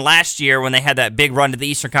 and then last year when they had that big run to the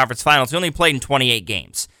Eastern Conference Finals, he only played in 28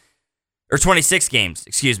 games. Or 26 games,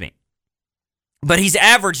 excuse me. But he's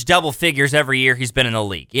averaged double figures every year he's been in the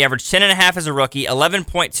league. He averaged 10.5 as a rookie,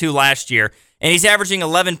 11.2 last year, and he's averaging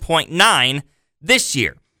 11.9 this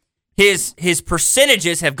year. His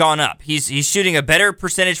percentages have gone up. He's shooting a better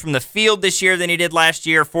percentage from the field this year than he did last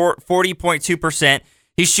year, 40.2%.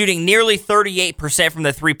 He's shooting nearly 38% from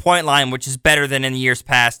the three-point line, which is better than in the years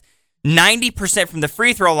past. 90% from the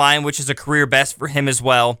free throw line, which is a career best for him as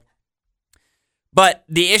well. But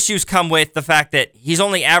the issues come with the fact that he's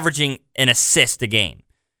only averaging an assist a game.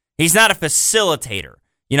 He's not a facilitator.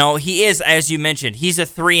 He is, as you mentioned, he's a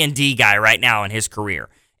 3-and-D guy right now in his career.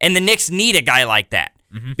 And the Knicks need a guy like that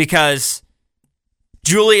because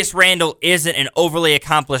Julius Randle isn't an overly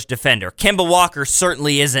accomplished defender. Kemba Walker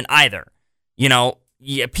certainly isn't either. You know,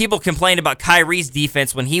 people complained about Kyrie's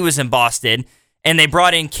defense when he was in Boston, and they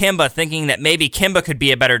brought in Kemba thinking that maybe Kemba could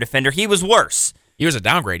be a better defender. He was worse. He was a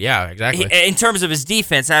downgrade, yeah, exactly. In terms of his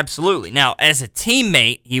defense, absolutely. Now, as a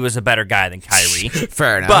teammate, he was a better guy than Kyrie.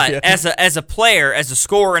 Fair enough. But yeah. as a player, as a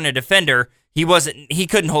scorer and a defender, he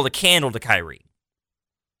couldn't hold a candle to Kyrie.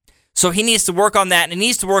 So he needs to work on that, and he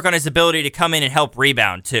needs to work on his ability to come in and help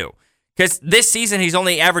rebound too. Because this season, he's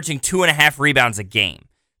only averaging 2.5 rebounds a game.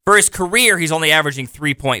 For his career, he's only averaging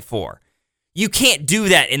 3.4. You can't do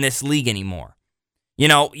that in this league anymore. You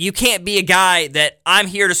know, you can't be a guy that I'm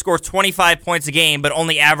here to score 25 points a game, but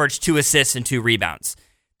only average 2 assists and 2 rebounds.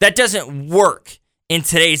 That doesn't work in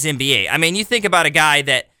today's NBA. I mean, you think about a guy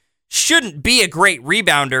that shouldn't be a great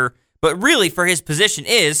rebounder, but really for his position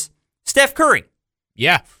is Steph Curry.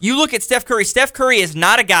 Yeah. You look at Steph Curry. Steph Curry is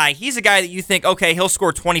not a guy. He's a guy that you think, okay, he'll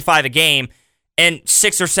score 25 a game and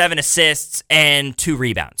 6 or 7 assists and 2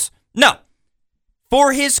 rebounds. No.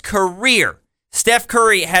 For his career, Steph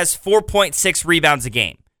Curry has 4.6 rebounds a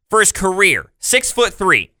game. For his career,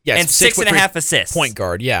 6'3", and 6.5 assists. Point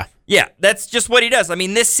guard, yeah. Yeah, that's just what he does. I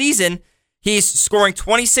mean, this season, he's scoring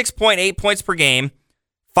 26.8 points per game,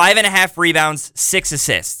 5.5 rebounds, 6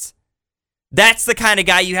 assists. That's the kind of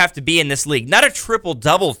guy you have to be in this league. Not a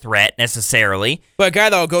triple-double threat, necessarily. But a guy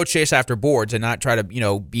that will go chase after boards and not try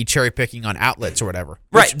to, be cherry-picking on outlets or whatever.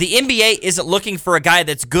 Right. The NBA isn't looking for a guy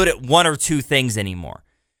that's good at one or two things anymore.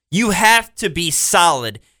 You have to be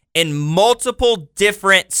solid in multiple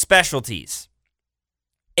different specialties.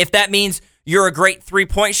 If that means you're a great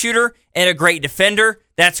three-point shooter and a great defender,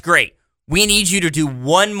 that's great. We need you to do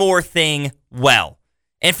one more thing well.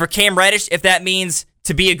 And for Cam Reddish, if that means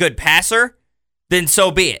to be a good passer, then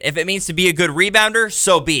so be it. If it means to be a good rebounder,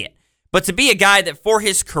 so be it. But to be a guy that for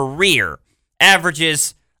his career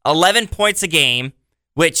averages 11 points a game,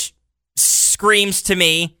 which screams to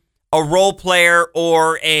me a role player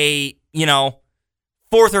or a,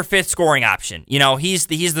 fourth or fifth scoring option. He's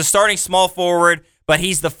the starting small forward, but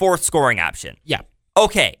he's the fourth scoring option. Yeah.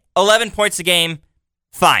 Okay, 11 points a game,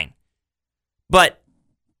 fine. But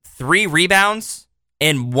 3 rebounds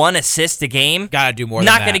and 1 assist a game, gotta do more than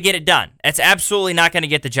that. Not going to get it done. That's absolutely not going to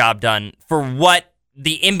get the job done for what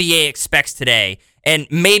the NBA expects today. And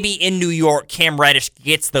maybe in New York, Cam Reddish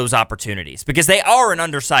gets those opportunities because they are an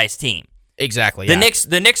undersized team. Exactly. Yeah.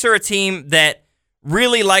 The Knicks are a team that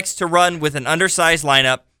really likes to run with an undersized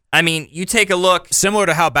lineup. I mean, you take a look. Similar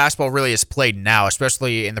to how basketball really is played now,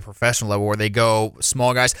 especially in the professional level where they go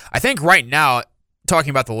small guys. I think right now, talking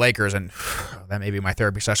about the Lakers, and that may be my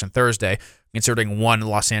therapy session Thursday, considering one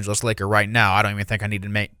Los Angeles Laker right now. I don't even think I need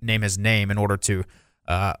to name his name in order to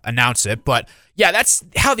announce it. But yeah, that's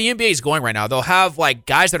how the NBA is going right now. They'll have like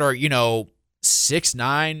guys that are,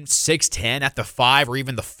 6'9", 6'10" at the 5 or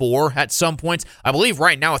even the 4 at some points. I believe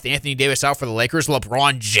right now with Anthony Davis out for the Lakers,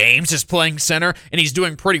 LeBron James is playing center, and he's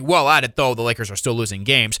doing pretty well at it, though the Lakers are still losing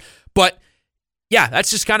games. But yeah,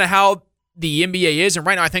 that's just kind of how the NBA is, and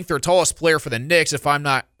right now I think their tallest player for the Knicks, if I'm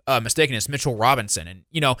not mistaken, is Mitchell Robinson. And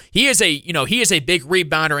he is a big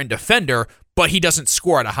rebounder and defender, but he doesn't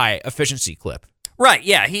score at a high efficiency clip. Right,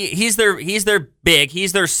 yeah, he's their big,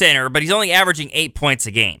 he's their center, but he's only averaging 8 points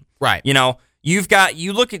a game. Right.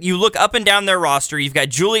 You look up and down their roster. You've got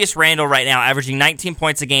Julius Randle right now averaging 19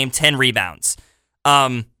 points a game, 10 rebounds.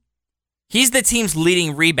 He's the team's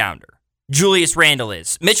leading rebounder. Julius Randle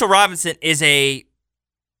is. Mitchell Robinson is a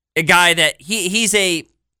guy that he's a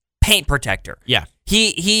paint protector. Yeah.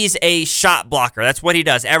 He's a shot blocker. That's what he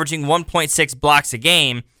does, averaging 1.6 blocks a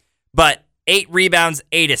game, but 8 rebounds,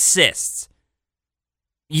 8 assists.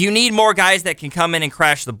 You need more guys that can come in and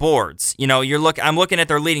crash the boards. I'm looking at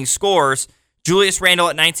their leading scorers. Julius Randle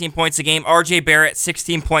at 19 points a game, RJ Barrett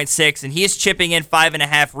 16.6, and he is chipping in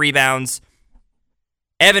 5.5 rebounds.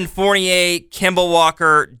 Evan Fournier, Kemba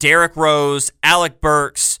Walker, Derrick Rose, Alec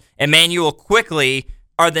Burks, Emmanuel Quickley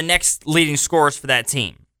are the next leading scorers for that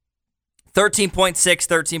team. 13.6,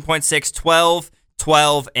 13.6, 12,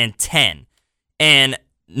 12, and 10. And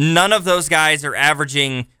none of those guys are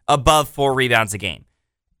averaging above 4 rebounds a game.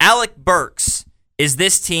 Alec Burks is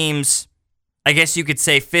this team's, I guess you could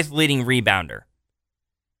say, 5th leading rebounder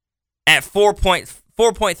at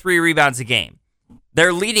 4.3 rebounds a game.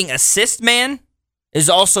 Their leading assist man is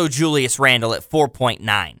also Julius Randle at 4.9.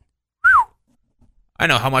 I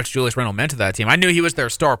know how much Julius Randle meant to that team. I knew he was their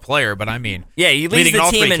star player, but I mean, yeah, he leads the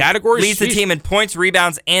team in categories. Leads the team in points,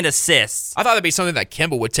 rebounds, and assists. I thought that'd be something that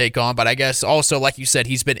Kemba would take on, but I guess also, like you said,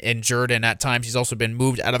 he's been injured, and at times he's also been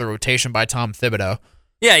moved out of the rotation by Tom Thibodeau.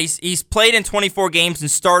 Yeah, he's played in 24 games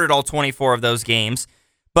and started all 24 of those games.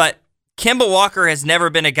 But Kemba Walker has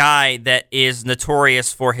never been a guy that is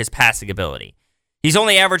notorious for his passing ability. He's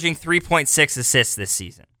only averaging 3.6 assists this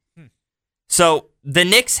season. So the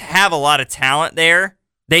Knicks have a lot of talent there.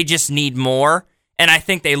 They just need more. And I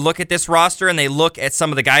think they look at this roster and they look at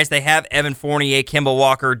some of the guys they have, Evan Fournier, Kemba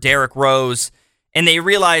Walker, Derrick Rose, and they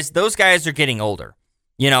realize those guys are getting older.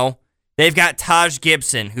 You know, they've got Taj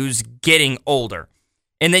Gibson, who's getting older.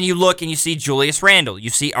 And then you look and you see Julius Randle,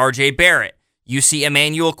 you see RJ Barrett, you see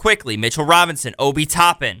Emmanuel Quickley, Mitchell Robinson, Obi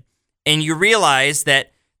Toppin, and you realize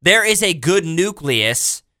that there is a good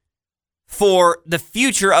nucleus for the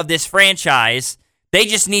future of this franchise. They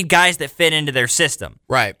just need guys that fit into their system.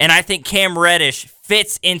 Right. And I think Cam Reddish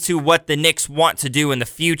fits into what the Knicks want to do in the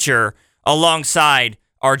future alongside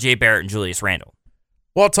RJ Barrett and Julius Randle.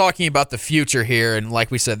 While talking about the future here, and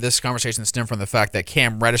like we said, this conversation stemmed from the fact that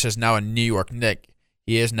Cam Reddish is now a New York Knick.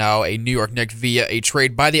 He is now a New York Knick via a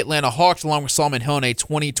trade by the Atlanta Hawks along with Solomon Hill in a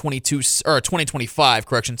 2025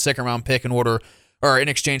 second-round pick in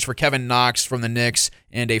exchange for Kevin Knox from the Knicks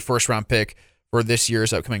and a first-round pick for this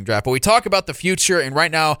year's upcoming draft. But we talk about the future, and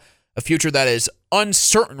right now, a future that is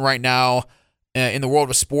uncertain right now in the world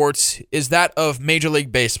of sports is that of Major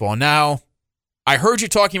League Baseball. Now, I heard you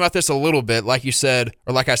talking about this a little bit, like you said,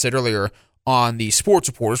 or like I said earlier, on the Sports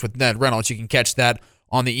Reporters with Ned Reynolds. You can catch that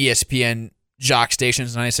on the ESPN Jock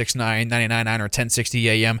stations, 96.9, 99.9, or 1060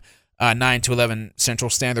 AM, 9 to 11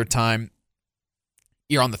 Central Standard Time.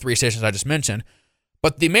 You're on the three stations I just mentioned.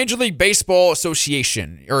 But the Major League Baseball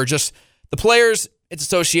Association, or just the players, its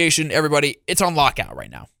association, everybody, it's on lockout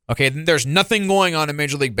right now. Okay, there's nothing going on in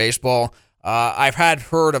Major League Baseball. I've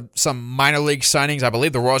heard of some minor league signings. I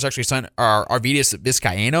believe the Royals actually signed Arvidas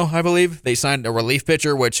Vizcaíno, I believe. They signed a relief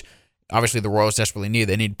pitcher, which obviously the Royals desperately need.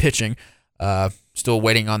 They need pitching. Still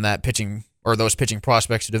waiting on that pitching or those pitching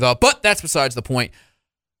prospects to develop. But that's besides the point.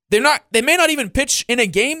 They may not even pitch in a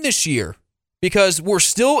game this year because we're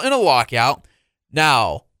still in a lockout.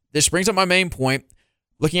 Now, this brings up my main point.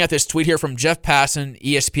 Looking at this tweet here from Jeff Passan,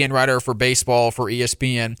 ESPN writer for baseball for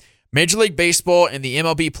ESPN. Major League Baseball and the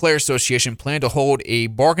MLB Players Association plan to hold a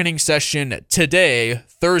bargaining session today,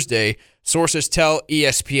 Thursday. Sources tell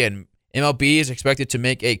ESPN. MLB is expected to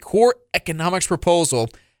make a core economics proposal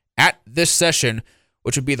at this session,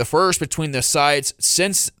 which would be the first between the sides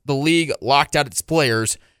since the league locked out its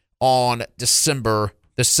players on December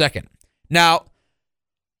the 2nd. Now,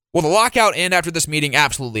 will the lockout end after this meeting?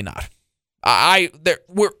 Absolutely not. They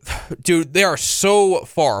are so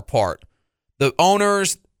far apart. The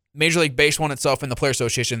owners, Major League Baseball itself, and the Players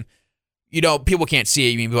Association, people can't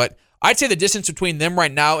see it, but I'd say the distance between them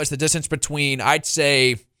right now is the distance between,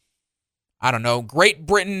 Great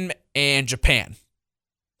Britain and Japan.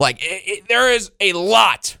 There is a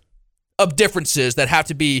lot of differences that have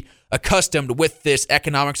to be accustomed with this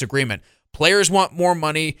economics agreement. Players want more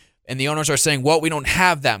money, and the owners are saying, well, we don't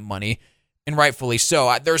have that money, and rightfully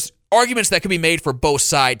so. There's arguments that could be made for both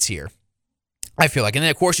sides here, I feel like. And then,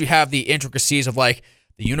 of course, you have the intricacies of, the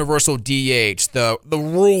universal DH, the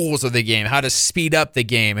rules of the game, how to speed up the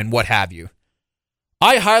game, and what have you.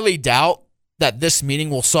 I highly doubt that this meeting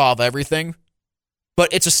will solve everything,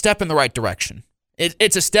 but it's a step in the right direction.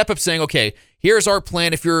 It's a step of saying, okay, here's our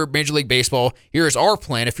plan if you're Major League Baseball. Here's our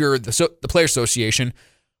plan if you're the Players Association.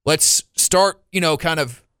 Let's start,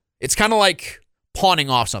 it's kind of like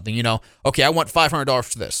pawning off something, Okay, I want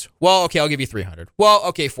 $500 for this. Well, okay, I'll give you $300. Well,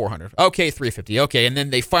 okay, $400. Okay, $350. Okay, and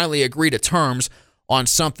then they finally agree to terms on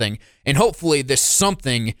something, and hopefully this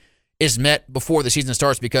something is met before the season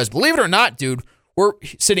starts, because believe it or not, dude, we're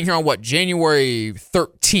sitting here on January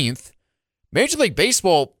 13th. Major League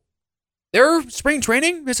Baseball, their spring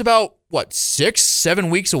training is about 6-7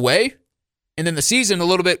 weeks away, and then the season a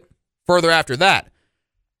little bit further after that.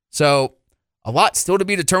 So a lot still to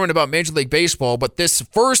be determined about Major League Baseball, but this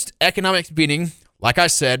first economics meeting, like I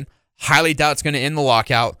said, highly doubt it's going to end the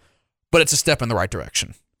lockout, but it's a step in the right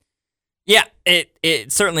direction. Yeah,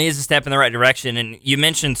 it certainly is a step in the right direction. And you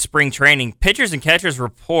mentioned spring training. Pitchers and catchers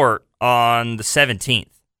report on the 17th.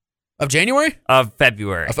 Of January? Of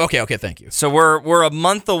February. Okay, thank you. So we're a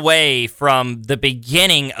month away from the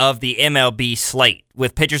beginning of the MLB slate,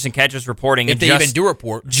 with pitchers and catchers reporting. If they even do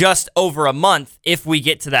report. Just over a month if we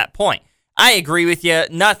get to that point. I agree with you.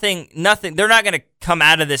 Nothing. They're not going to come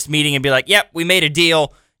out of this meeting and be like, yep, we made a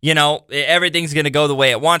deal. Everything's going to go the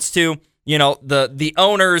way it wants to. The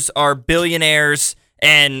owners are billionaires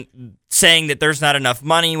and saying that there's not enough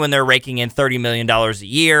money when they're raking in $30 million a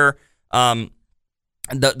year.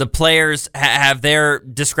 The players have their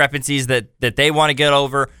discrepancies that they want to get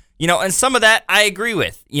over, and some of that I agree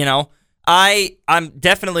with. I'm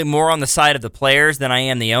definitely more on the side of the players than I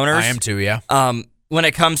am the owners. I am too, yeah. when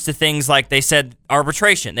it comes to things like they said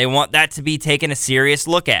arbitration. They want that to be taken a serious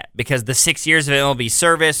look at because the 6 years of MLB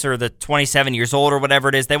service or the 27 years old or whatever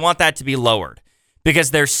it is, they want that to be lowered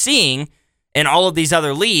because they're seeing in all of these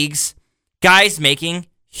other leagues guys making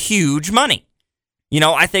huge money.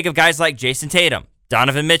 I think of guys like Jason Tatum,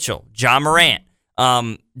 Donovan Mitchell, John Morant,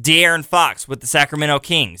 De'Aaron Fox with the Sacramento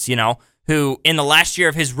Kings, who in the last year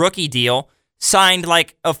of his rookie deal signed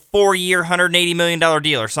like a 4-year, $180 million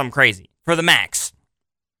deal or something crazy for the max.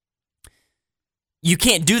 You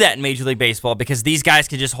can't do that in Major League Baseball because these guys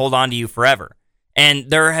can just hold on to you forever.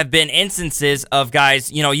 And there have been instances of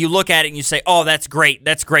guys, you look at it and you say, oh, that's great.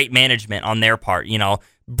 That's great management on their part,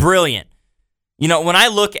 brilliant. When I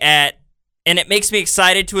look at, and it makes me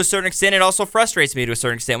excited to a certain extent, it also frustrates me to a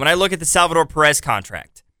certain extent. When I look at the Salvador Perez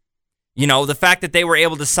contract, the fact that they were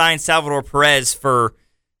able to sign Salvador Perez for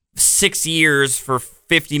 6 years for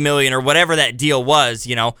 $50 million or whatever that deal was,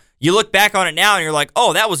 you look back on it now and you're like,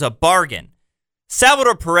 oh, that was a bargain.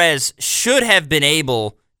 Salvador Perez should have been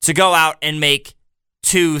able to go out and make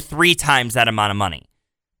 2-3 times that amount of money.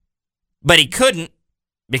 But he couldn't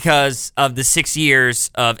because of the 6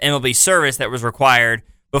 years of MLB service that was required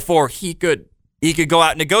before he could go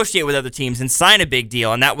out and negotiate with other teams and sign a big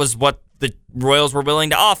deal. And that was what the Royals were willing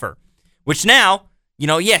to offer. Which now,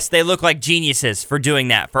 yes, they look like geniuses for doing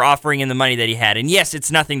that, for offering him the money that he had. And yes,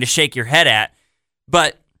 it's nothing to shake your head at,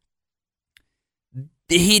 but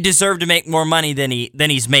he deserved to make more money than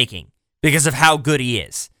he's making because of how good he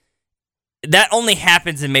is. That only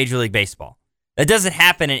happens in Major League Baseball. That doesn't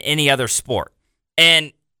happen in any other sport.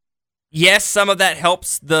 And yes, some of that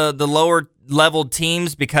helps the lower leveled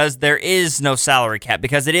teams because there is no salary cap,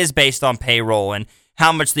 because it is based on payroll and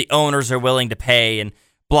how much the owners are willing to pay and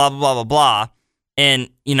blah, blah, blah, blah, blah. And,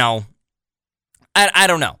 I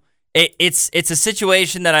don't know. It's a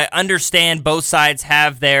situation that I understand both sides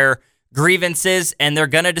have their grievances and they're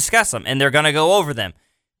going to discuss them and they're going to go over them.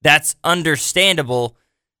 That's understandable.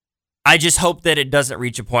 I just hope that it doesn't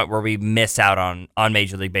reach a point where we miss out on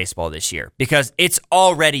Major League Baseball this year because it's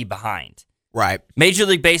already behind. Right. Major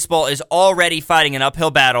League Baseball is already fighting an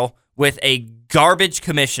uphill battle with a garbage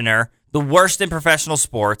commissioner, the worst in professional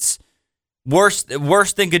sports, worse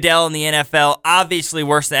than Goodell in the NFL, obviously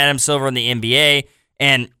worse than Adam Silver in the NBA.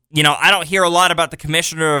 And, I don't hear a lot about the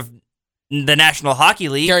commissioner of the National Hockey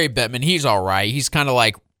League. Gary Bettman, he's all right. He's kind of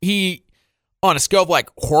like, on a scale of like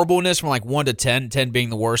horribleness from like 1 to 10, 10 being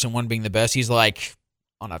the worst and 1 being the best, he's like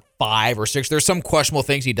on a 5 or 6. There's some questionable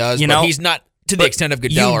things he does, but he's not to the extent of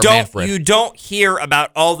Goodell or Manfred. You don't hear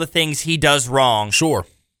about all the things he does wrong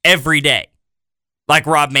every day, like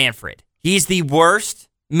Rob Manfred. He's the worst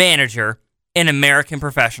manager in American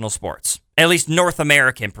professional sports, at least North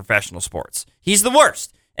American professional sports. He's the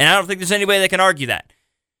worst, and I don't think there's anybody that can argue that.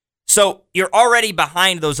 So you're already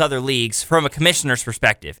behind those other leagues from a commissioner's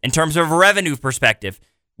perspective. In terms of a revenue perspective,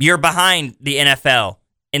 you're behind the NFL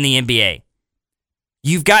and the NBA.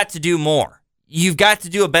 You've got to do more. You've got to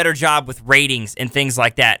do a better job with ratings and things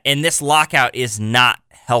like that. And this lockout is not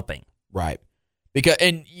helping. Right. Because,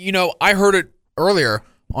 and, I heard it earlier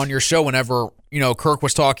on your show whenever, Kirk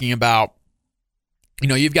was talking about,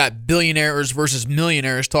 you've got billionaires versus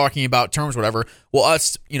millionaires talking about terms, whatever. Well,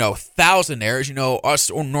 us, thousandaires, us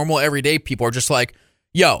or normal everyday people are just like,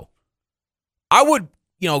 yo, I would,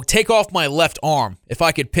 take off my left arm if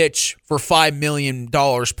I could pitch for $5 million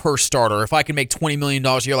per starter, if I could make $20 million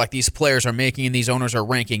a year like these players are making and these owners are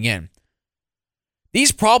ranking in.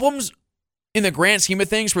 These problems, in the grand scheme of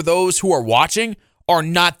things, for those who are watching, are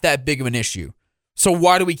not that big of an issue. So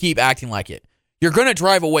why do we keep acting like it? You're going to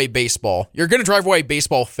drive away baseball. You're going to drive away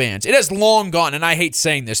baseball fans. It has long gone, and I hate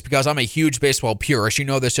saying this because I'm a huge baseball purist. You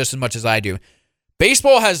know this just as much as I do.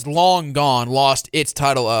 Baseball has long gone lost its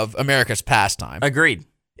title of America's pastime. Agreed.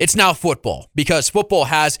 It's now football because football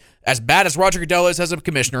has, as bad as Roger Goodell is as a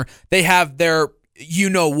commissioner, they have their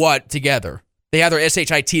you-know-what together. They have their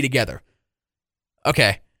SHIT together.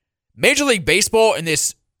 Okay. Major League Baseball in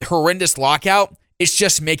this horrendous lockout is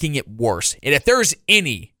just making it worse. And if there's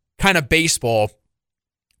any kind of baseball,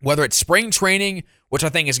 whether it's spring training, which I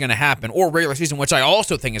think is going to happen, or regular season, which I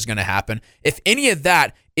also think is going to happen, if any of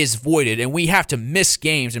that is voided and we have to miss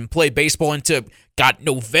games and play baseball into,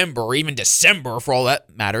 November or even December for all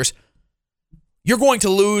that matters, you're going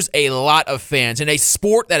to lose a lot of fans in a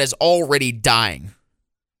sport that is already dying.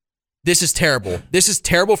 This is terrible. This is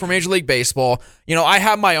terrible for Major League Baseball. I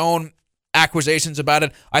have my own accusations about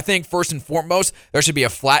it. I think first and foremost, there should be a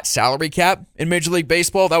flat salary cap in Major League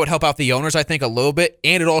Baseball. That would help out the owners, I think, a little bit,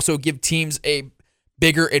 and it also give teams a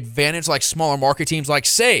bigger advantage, like smaller market teams, like,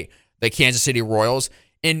 say, the Kansas City Royals.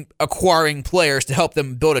 in acquiring players to help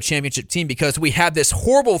them build a championship team, because we have this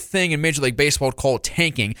horrible thing in Major League Baseball called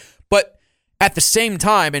tanking. But at the same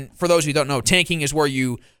time, and for those who don't know, tanking is where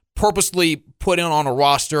you purposely put in on a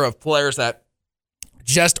roster of players that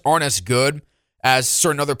just aren't as good as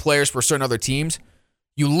certain other players for certain other teams.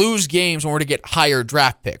 You lose games in order to get higher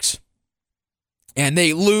draft picks. And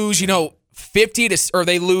they lose,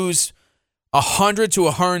 100 to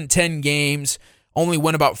 110 games, only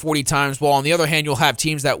win about 40 times. While on the other hand, you'll have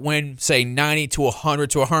teams that win, say, 90 to 100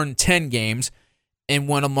 to 110 games and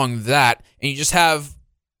win among that. And you just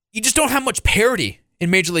don't have much parity in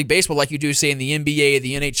Major League Baseball like you do, say, in the NBA,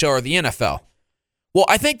 the NHL, or the NFL. Well,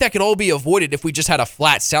 I think that could all be avoided if we just had a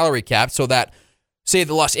flat salary cap so that, say,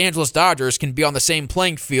 the Los Angeles Dodgers can be on the same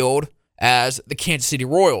playing field as the Kansas City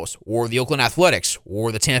Royals or the Oakland Athletics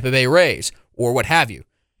or the Tampa Bay Rays or what have you.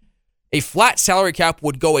 A flat salary cap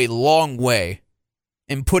would go a long way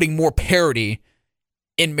in putting more parity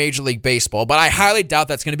in Major League Baseball, but I highly doubt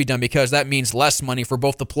that's going to be done because that means less money for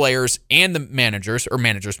both the players and the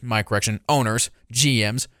owners,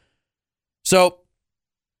 GMs. So,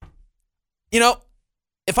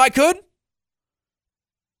 if I could,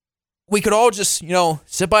 we could all just,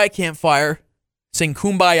 sit by a campfire, sing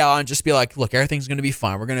Kumbaya, and just be like, look, everything's going to be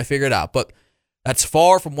fine. We're going to figure it out. But that's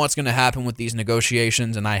far from what's going to happen with these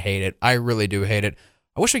negotiations, and I hate it. I really do hate it.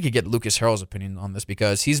 I wish we could get Lucas Harrell's opinion on this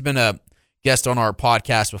because he's been a guest on our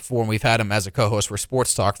podcast before, and we've had him as a co-host for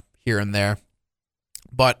Sports Talk here and there.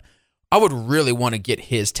 But I would really want to get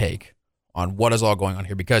his take on what is all going on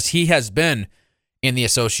here because he has been in the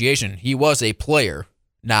association. He was a player.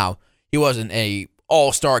 Now, he wasn't a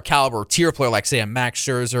all-star caliber tier player like, say, a Max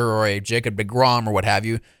Scherzer or a Jacob deGrom or what have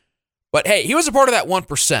you. But, hey, he was a part of that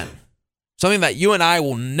 1%. Something that you and I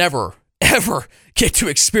will never, ever get to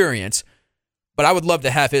experience. But I would love to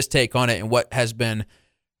have his take on it and what has been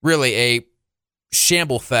really a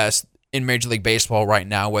shamble fest in Major League Baseball right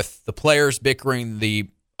now with the players bickering, the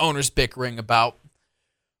owners bickering about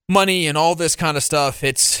money and all this kind of stuff.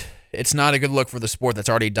 It's not a good look for the sport that's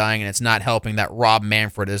already dying, and it's not helping that Rob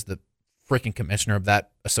Manfred is the freaking commissioner of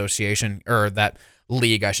that association, or that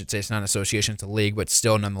league, I should say. It's not an association, it's a league, but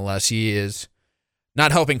still, nonetheless, he is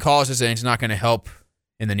not helping causes, and he's not going to help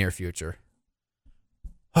in the near future.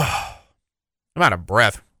 I'm out of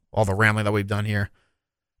breath, all the rambling that we've done here.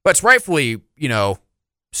 But it's rightfully,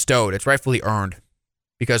 stowed. It's rightfully earned.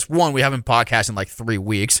 Because, one, we haven't podcasted in like 3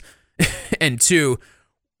 weeks. And 2,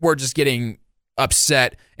 we're just getting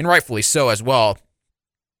upset, and rightfully so as well,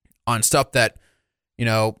 on stuff that,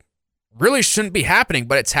 really shouldn't be happening.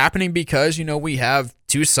 But it's happening because, we have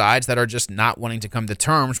two sides that are just not wanting to come to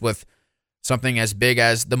terms with something as big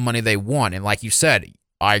as the money they want. And like you said,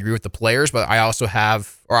 I agree with the players, but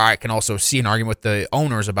I can also see an argument with the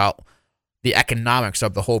owners about the economics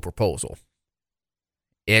of the whole proposal.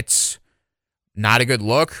 It's not a good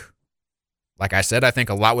look. Like I said, I think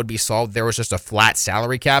a lot would be solved if there was just a flat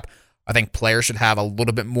salary cap. I think players should have a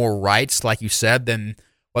little bit more rights, like you said, than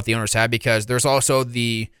what the owners have, because there's also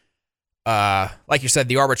the, like you said,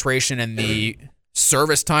 the arbitration and the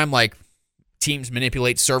service time, like teams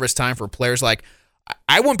manipulate service time for players. Like,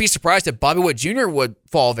 I wouldn't be surprised if Bobby Witt Jr. would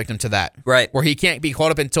fall victim to that. Right. Where he can't be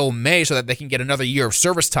called up until May so that they can get another year of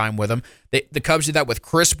service time with him. The Cubs did that with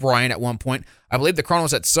Chris Bryant at one point. I believe the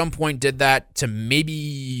Cardinals at some point did that to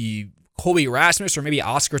maybe Colby Rasmus or maybe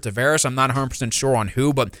Oscar Taveras. I'm not 100% sure on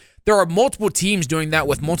who, but there are multiple teams doing that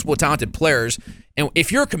with multiple talented players. And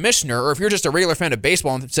if you're a commissioner or if you're just a regular fan of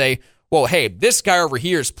baseball and say, well, hey, this guy over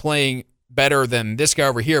here is playing better than this guy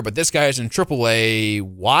over here, but this guy is in AAA.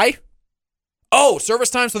 Why? Oh, service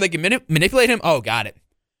time so they can manipulate him? Oh, got it.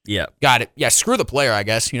 Yeah. Got it. Yeah, screw the player, I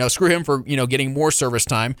guess. Screw him for, getting more service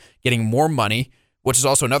time, getting more money, which is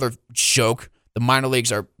also another joke. The minor leagues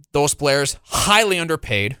are, those players, highly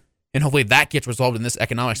underpaid, and hopefully that gets resolved in this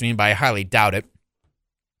economics meeting, but I highly doubt it.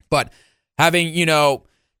 But having,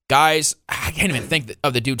 guys, I can't even think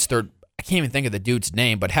of the dude's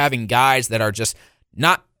name, but having guys that are just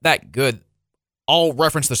not that good, all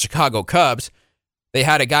reference the Chicago Cubs. They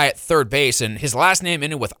had a guy at third base, and his last name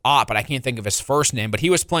ended with Ott, but I can't think of his first name, but he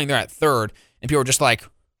was playing there at third, and people were just like,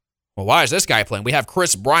 well, why is this guy playing? We have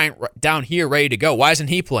Chris Bryant down here ready to go. Why isn't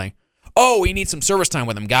he playing? Oh, we need some service time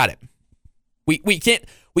with him. Got it. We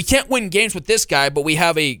can't win games with this guy, but we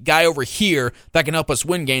have a guy over here that can help us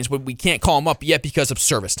win games, but we can't call him up yet because of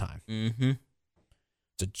service time. Mm-hmm.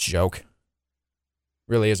 It's a joke.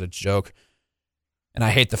 Really is a joke. And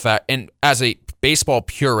I hate the fact, and as a baseball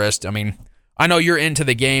purist, I know you're into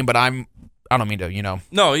the game, but I don't mean to,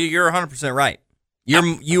 No, you're 100% right.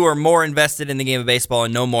 You are more invested in the game of baseball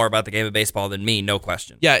and know more about the game of baseball than me, no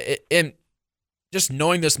question. Yeah, and just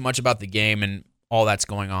knowing this much about the game and all that's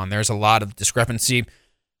going on. There's a lot of discrepancy,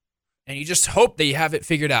 and you just hope that you have it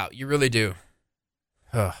figured out. You really do.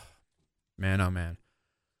 Oh, man.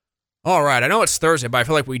 All right, I know it's Thursday, but I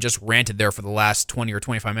feel like we just ranted there for the last 20 or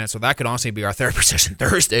 25 minutes, so that could honestly be our therapy session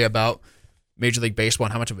Thursday about Major League Baseball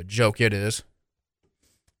and how much of a joke it is.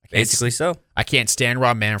 Basically so. I can't stand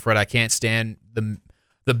Rob Manfred. I can't stand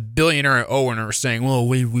the billionaire owner saying, well,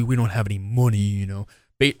 we don't have any money, you know.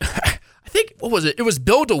 I think, what was it? It was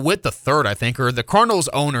Bill DeWitt III, I think, or the Cardinals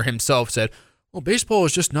owner himself said, well, baseball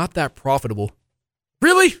is just not that profitable.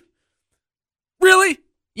 Really? Really?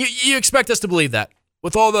 You expect us to believe that?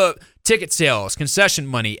 With all the ticket sales, concession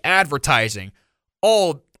money, advertising,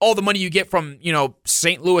 all the money you get from, you know,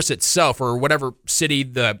 St. Louis itself or whatever city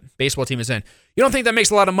the baseball team is in. You don't think that makes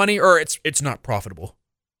a lot of money or it's not profitable?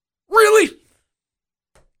 Really?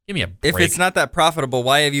 Give me a break. If it's not that profitable,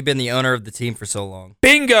 why have you been the owner of the team for so long?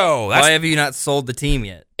 Bingo! Why have you not sold the team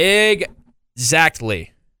yet?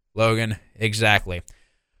 Exactly, Logan. Exactly.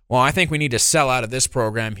 Well, I think we need to sell out of this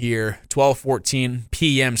program here. 12:14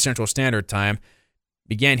 p.m. Central Standard Time.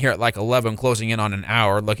 Began here at like 11, closing in on an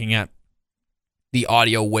hour, looking at the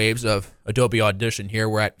audio waves of Adobe Audition here.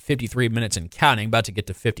 We're at 53 minutes and counting, about to get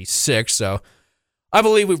to 56. So I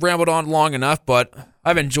believe we've rambled on long enough, but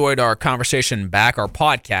I've enjoyed our conversation back, our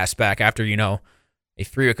podcast back after, you know, a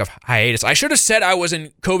 3-week of hiatus. I should have said I was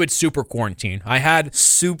in COVID super quarantine. I had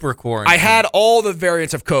all the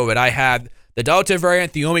variants of COVID. I had the Delta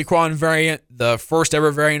variant, the Omicron variant, the first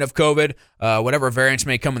ever variant of COVID, whatever variants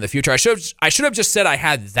may come in the future. I should have just said I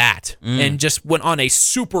had that and just went on a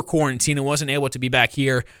super quarantine and wasn't able to be back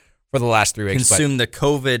here for the last 3 weeks. Consume the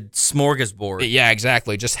COVID smorgasbord. Yeah,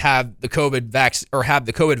 exactly. Just have the COVID have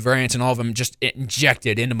the COVID variants and all of them just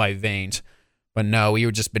injected into my veins. But no,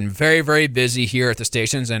 we've just been very, very busy here at the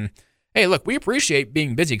stations. And hey, look, we appreciate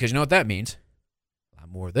being busy because you know what that means. A lot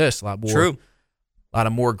more of this, a lot more. True. A lot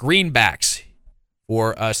of more greenbacks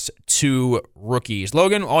for us two rookies.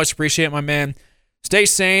 Logan, always appreciate it, my man. Stay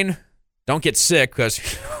sane. Don't get sick because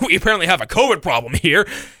we apparently have a COVID problem here.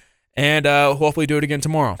 And hopefully do it again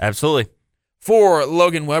tomorrow. Absolutely. For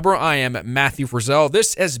Logan Weber, I am Matthew Frizzell.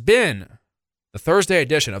 This has been the Thursday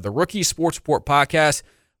edition of the Rookie Sports Report podcast.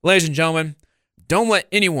 Ladies and gentlemen, don't let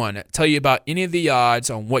anyone tell you about any of the odds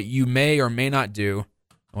on what you may or may not do.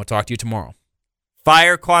 And we'll talk to you tomorrow.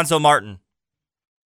 Fire Quanzo Martin.